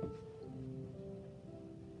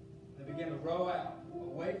 They began to row out,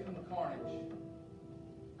 away from the carnage.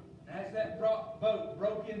 As that boat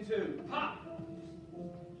broke into, pop!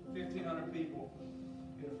 1,500 people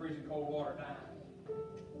in the freezing cold water died.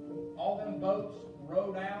 All them boats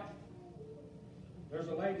rowed out. There's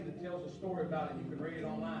a lady that tells a story about it. You can read it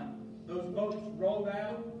online. Those boats rowed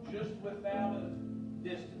out just without a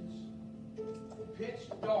distance. Pitch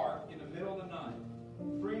dark in the middle of the night.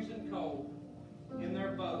 Freezing cold in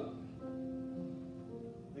their boat.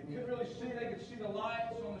 They couldn't really see. They could see the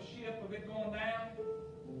lights on the ship of it going down.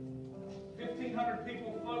 1,500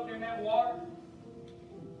 people floating in that water.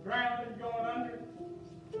 Drowning, going under.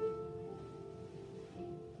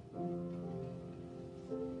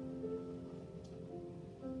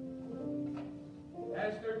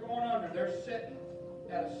 As they're going under, they're sitting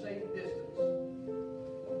at a safe distance,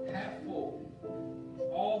 half full,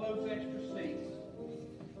 all those extra seats.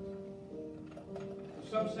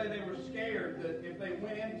 Some say they were scared that if they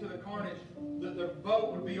went into the carnage, that the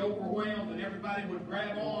boat would be overwhelmed and everybody would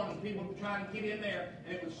grab on and people would try to get in there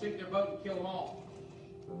and it would sink their boat and kill them all.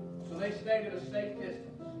 So they stayed at a safe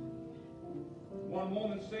distance. One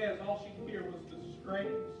woman says all she could hear was the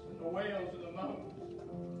screams and the wails and the moans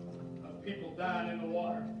of people dying in the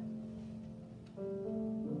water.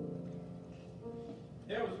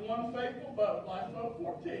 There was one faithful boat, Lifeboat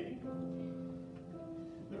 14,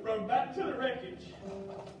 that rowed back to the wreckage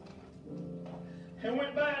and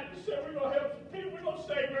went back and said, we're going to help some people, we're going to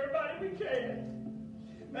save everybody we can.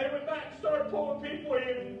 They went back and started pulling people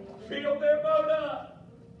in and filled their boat up.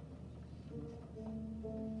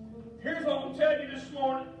 Here's what I'm telling you this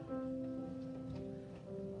morning.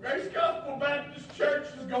 Grace Gospel Baptist Church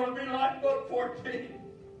is going to be Lifeboat 14.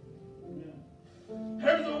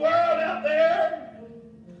 There's a world out there.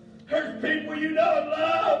 There's people you know and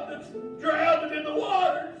love that's drowning in the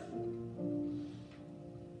waters.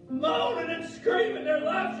 Moaning and screaming. Their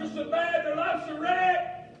lives are so bad. Their lives are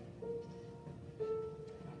wrecked.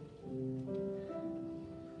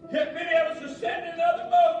 Yet many of us are sitting in other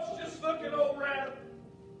boats just looking over at them.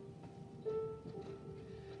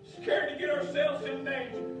 Scared to get ourselves in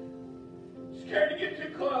danger. Scared to get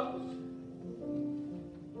too close.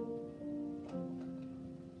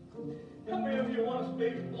 How many of you want to be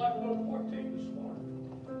Lifeboat 14 this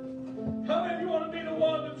morning? How many of you want to be the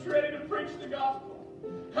one that's ready to preach the gospel?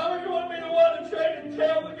 How many of you want to be the one that's ready to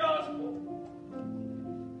tell the gospel?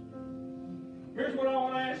 Here's what I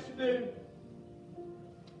want to ask you to do.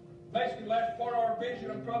 Basically, last part of our vision,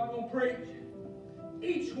 I'm probably going to preach.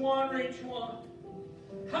 Each one reach one.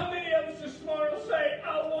 How many of us this morning will say,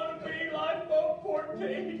 I want to be Lifeboat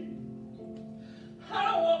 14? I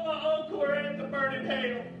don't want my uncle or aunt to burn in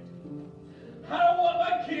hell. I don't want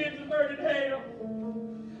my kids to burn in hell.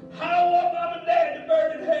 I don't want mom and dad to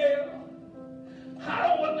burn in hell. I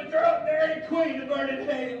don't want the girl at Dairy Queen to burn in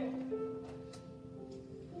hell.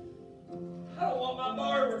 I don't want my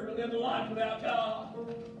barber to live a life without God.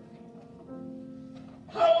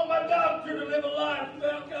 I don't want my doctor to live a life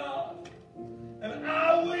without God. And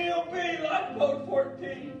I will be Lifeboat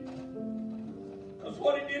 14. Because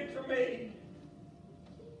what He did for me.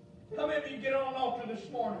 How many of you get on an altar this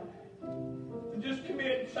morning and just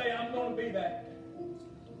commit and say, I'm going to be that?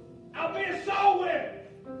 I'll be a soul winner.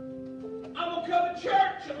 I'm going to come to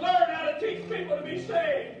church and learn how to teach people to be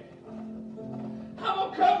saved. I'm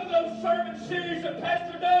going to come to those sermon series that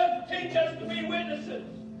Pastor does to teach us to be witnesses.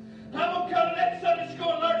 I'm going to come to that Sunday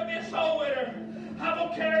school and learn to be a soul winner. I'm going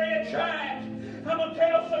to carry a tract. I'm going to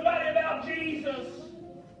tell somebody about Jesus.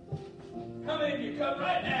 How many of you come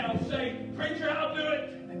right now and say, Preacher, I'll do it.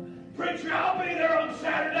 Preacher, I'll be there on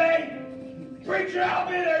Saturday. Preacher, I'll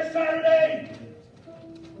be there Saturday.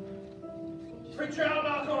 Preacher, I'll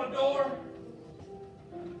knock on a door.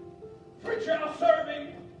 Preacher, I'll serve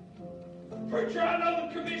Him. Preacher, I know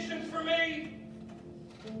the commission's for me.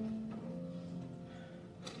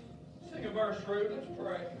 Sing a verse, Ruth. Let's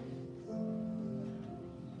pray.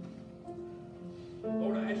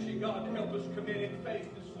 Lord, I ask you, God, to help us commit in faith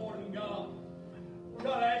this morning, God.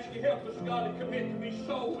 God, I ask you, help us, God, to commit to be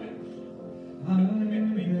soul winners. To commit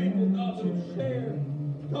to be people, God, who share,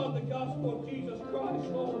 God, the gospel of Jesus Christ,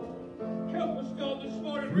 Lord. Help us, God, this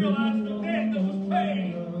morning realize the debt that was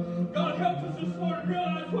paid. God, help us this morning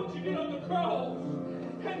realize what you did on the cross.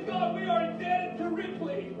 And God, we are indebted to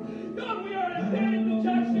Ripley. God, we are indebted to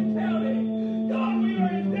Jackson County. God, we are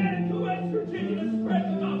indebted to West Virginia to spread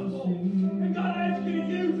the gospel. And God, I ask you to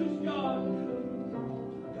use us, God.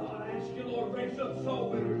 God, I ask you, Lord, raise up soul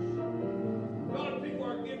winners. God, people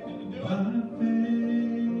are gifted to do it.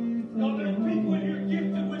 God, there are people in here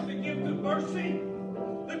gifted with the gift of mercy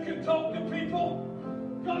that can talk to people.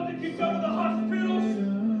 God, that can go to the hospitals.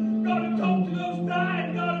 God, to talk to those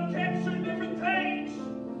dying, God, of cancer and different things.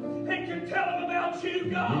 And can tell them about you,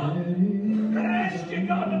 God. And I ask you,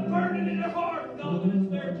 God, to burn it in their heart, God, that it's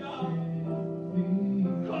their job.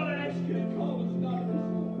 God, I ask you to call us, God, this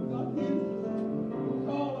morning. God, use us. We're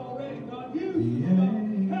called already, God. Use us, God.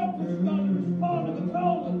 Help us, God, to respond to the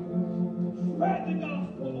calling. Spread the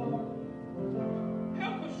gospel, Lord.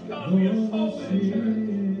 Help us, God, to be a soul winning church.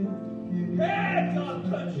 Hey, God,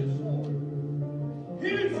 touch us, Lord.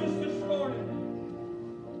 Use us this morning.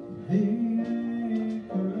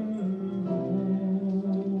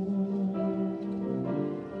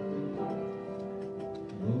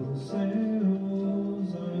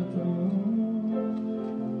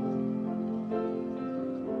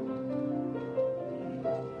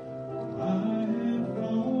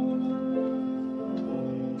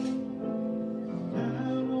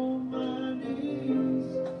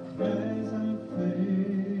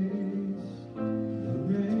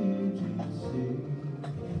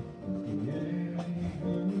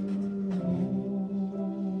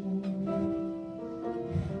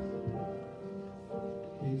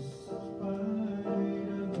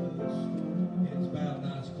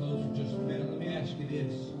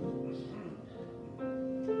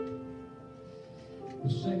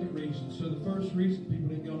 So the first reason people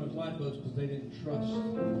didn't go on those lifeboats was they didn't trust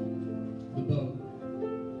the boat.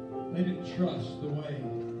 They didn't trust the way.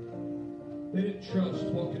 They didn't trust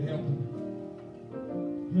what could help them.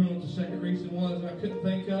 You know what the second reason was I couldn't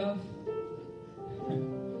think of?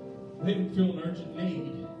 They didn't feel an urgent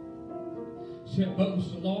need. See, that boat was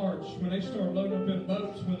so large. When they started loading up in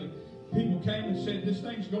boats, when the people came and said, this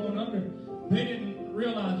thing's going under, they didn't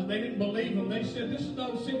realize it. They didn't believe them. They said, this is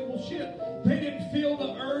no sinkable ship. They didn't feel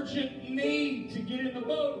the urgent need to get in the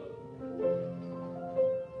boat.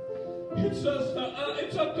 It's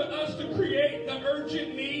up to us to create the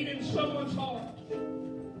urgent need in someone's heart.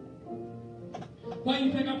 Why do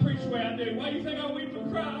you think I preach the way I do? Why do you think I weep and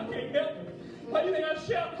cry? I can't help it. Why do you think I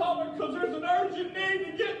shout and holler? Because there's an urgent need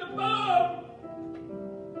to get in the boat.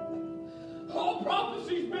 All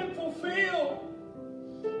prophecy's been fulfilled.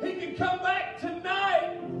 He can come back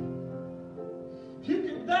tonight. You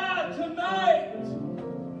can die tonight.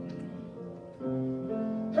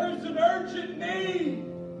 There's an urgent need.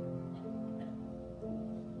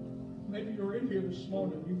 this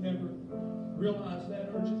morning, you've never realized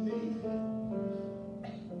that urgent need.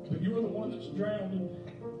 But you're the one that's drowning.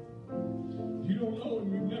 You don't know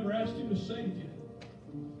Him. You've never asked Him to save you.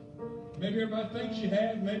 Maybe everybody thinks you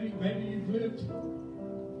have. Maybe you've lived.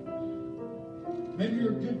 Maybe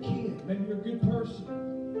you're a good kid. Maybe you're a good person.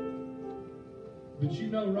 But you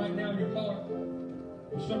know right now in your heart,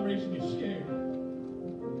 for some reason you're scared.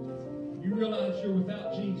 You realize you're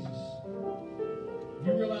without Jesus.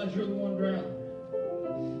 You realize you're the one drowning.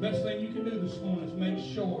 The best thing you can do this morning is make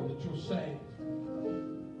sure that you're saved.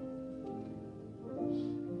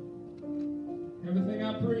 Everything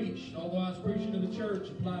I preached, although I was preaching to the church,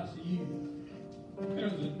 applies to you. If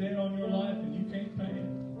there's a debt on your life and you can't pay it,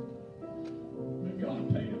 but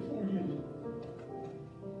God paid it for you.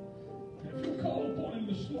 And if you'll call upon Him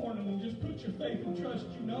this morning and just put your faith and trust,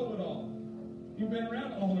 you know it all. You've been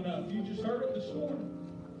around it long enough. You just heard it this morning.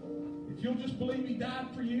 If you'll just believe He died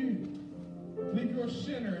for you, believe you're a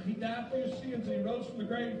sinner and He died for your sins and He rose from the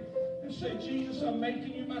grave, and say, Jesus, I'm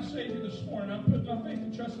making you my Savior this morning. I'm putting my faith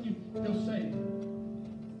and trust in you. He'll save you.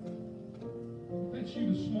 If that's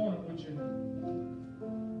you this morning, would you?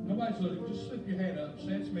 Nobody's looking. Just slip your hand up.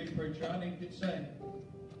 Say, it's me, preacher. I need to get saved.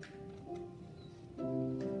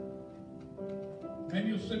 Maybe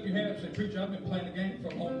you'll slip your hand up and say, preacher, I've been playing the game for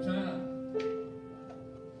a long time.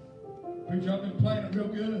 Preacher, I've been playing it real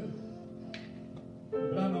good.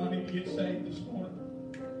 But I know I need to get saved this morning.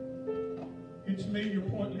 It's me you're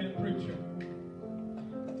pointing at, preacher.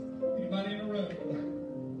 Anybody in the room?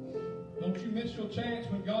 Don't you miss your chance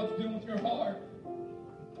when God's dealing with your heart.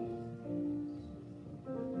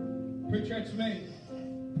 Preacher, that's me.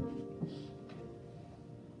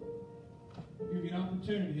 Give you an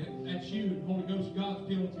opportunity. That's you. The Holy Ghost, God's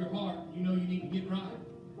dealing with your heart. You know you need to get right.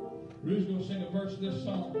 Rue's going to sing a verse of this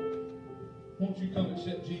song. Won't you come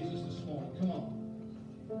accept Jesus this morning? Come on.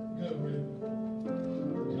 Go, Rue.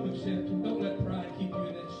 Come accept Him. Don't let pride keep you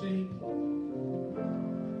in that seat.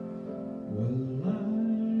 Well, I've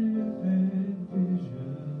had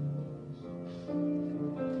visions. I've had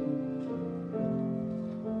dreams.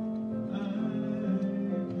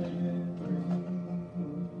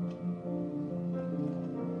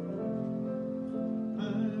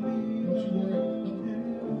 Don't you worry.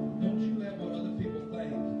 Don't you let what other people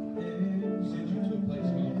think send you to a place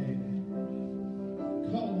called heaven.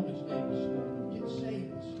 Call on His name this morning. Get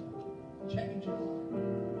saved. Change your heart.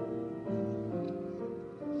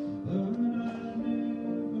 But I never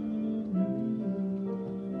knew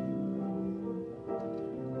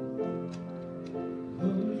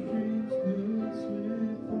those dreams could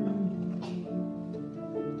slip through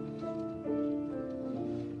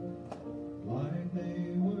like they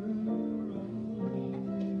were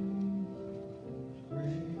only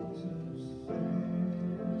grains of sand.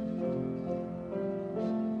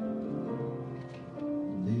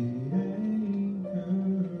 The anchor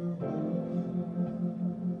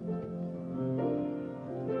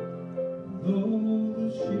though the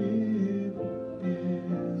ship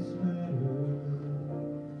is battered,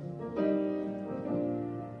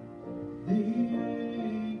 the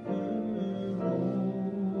anchor holds.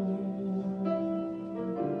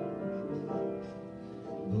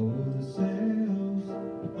 Though the sails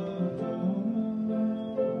are torn,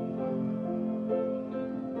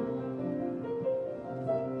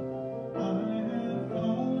 I have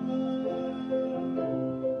fallen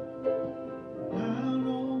down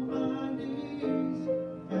on my knees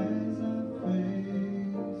as I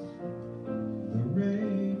face the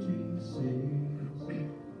raging seas,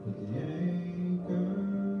 but the anchor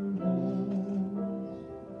holds.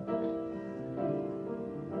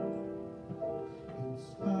 In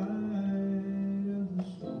spite of the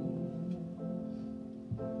storm.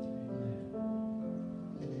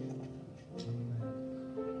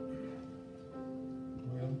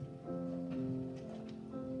 Well,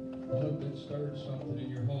 I hope that stirred something in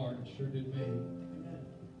your heart. It sure did me.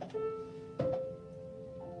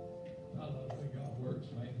 I love the way God works,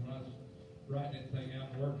 man. When I was writing that thing out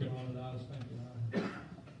and working on it, I was thinking, I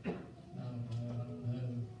don't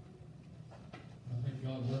know. I think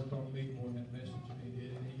God worked on me more than that message than He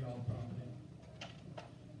did any of y'all probably.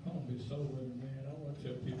 I want to be soul winner, man. I want to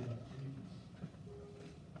tell people about Jesus.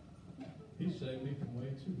 He saved me from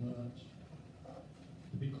way too much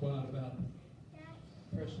to be quiet about it.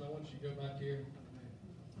 Preston, I want you to go back here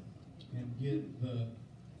and get the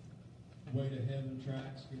Way to Heaven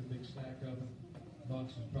tracts. Get a big stack of them.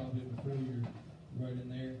 Box is probably in the foyer right in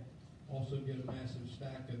there. Also get a massive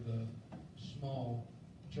stack of the small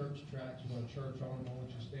church tracts with a church on them. I want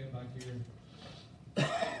you to stand back here.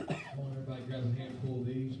 I want everybody to grab a handful of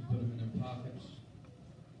these and put them in their pockets.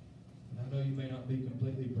 And I know you may not be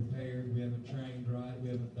completely prepared. We haven't trained right. We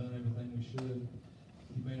haven't done everything we should.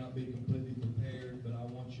 You may not be completely prepared, but I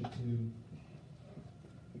want you to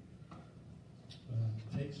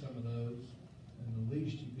take some of those, and the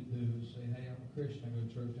least you could do is say, hey, I'm a Christian. I go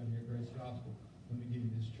to church down here at Grace Gospel. Let me give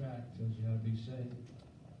you this tract. Tells you how to be saved.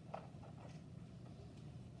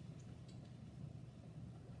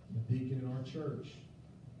 The deacon in our church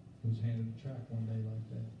was handed a tract one day like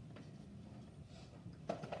that.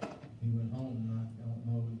 He went home, and I don't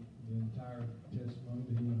know the entire testimony,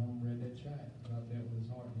 but he went home and read that tract. God dealt with his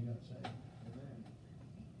heart, and he got saved. Amen.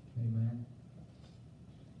 Amen.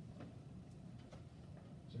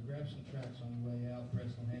 So grab some tracts on your way out. Press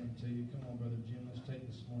will hand them to you. Come on, Brother Jim. Let's take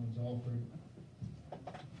this morning's offering.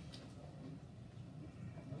 I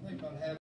think about having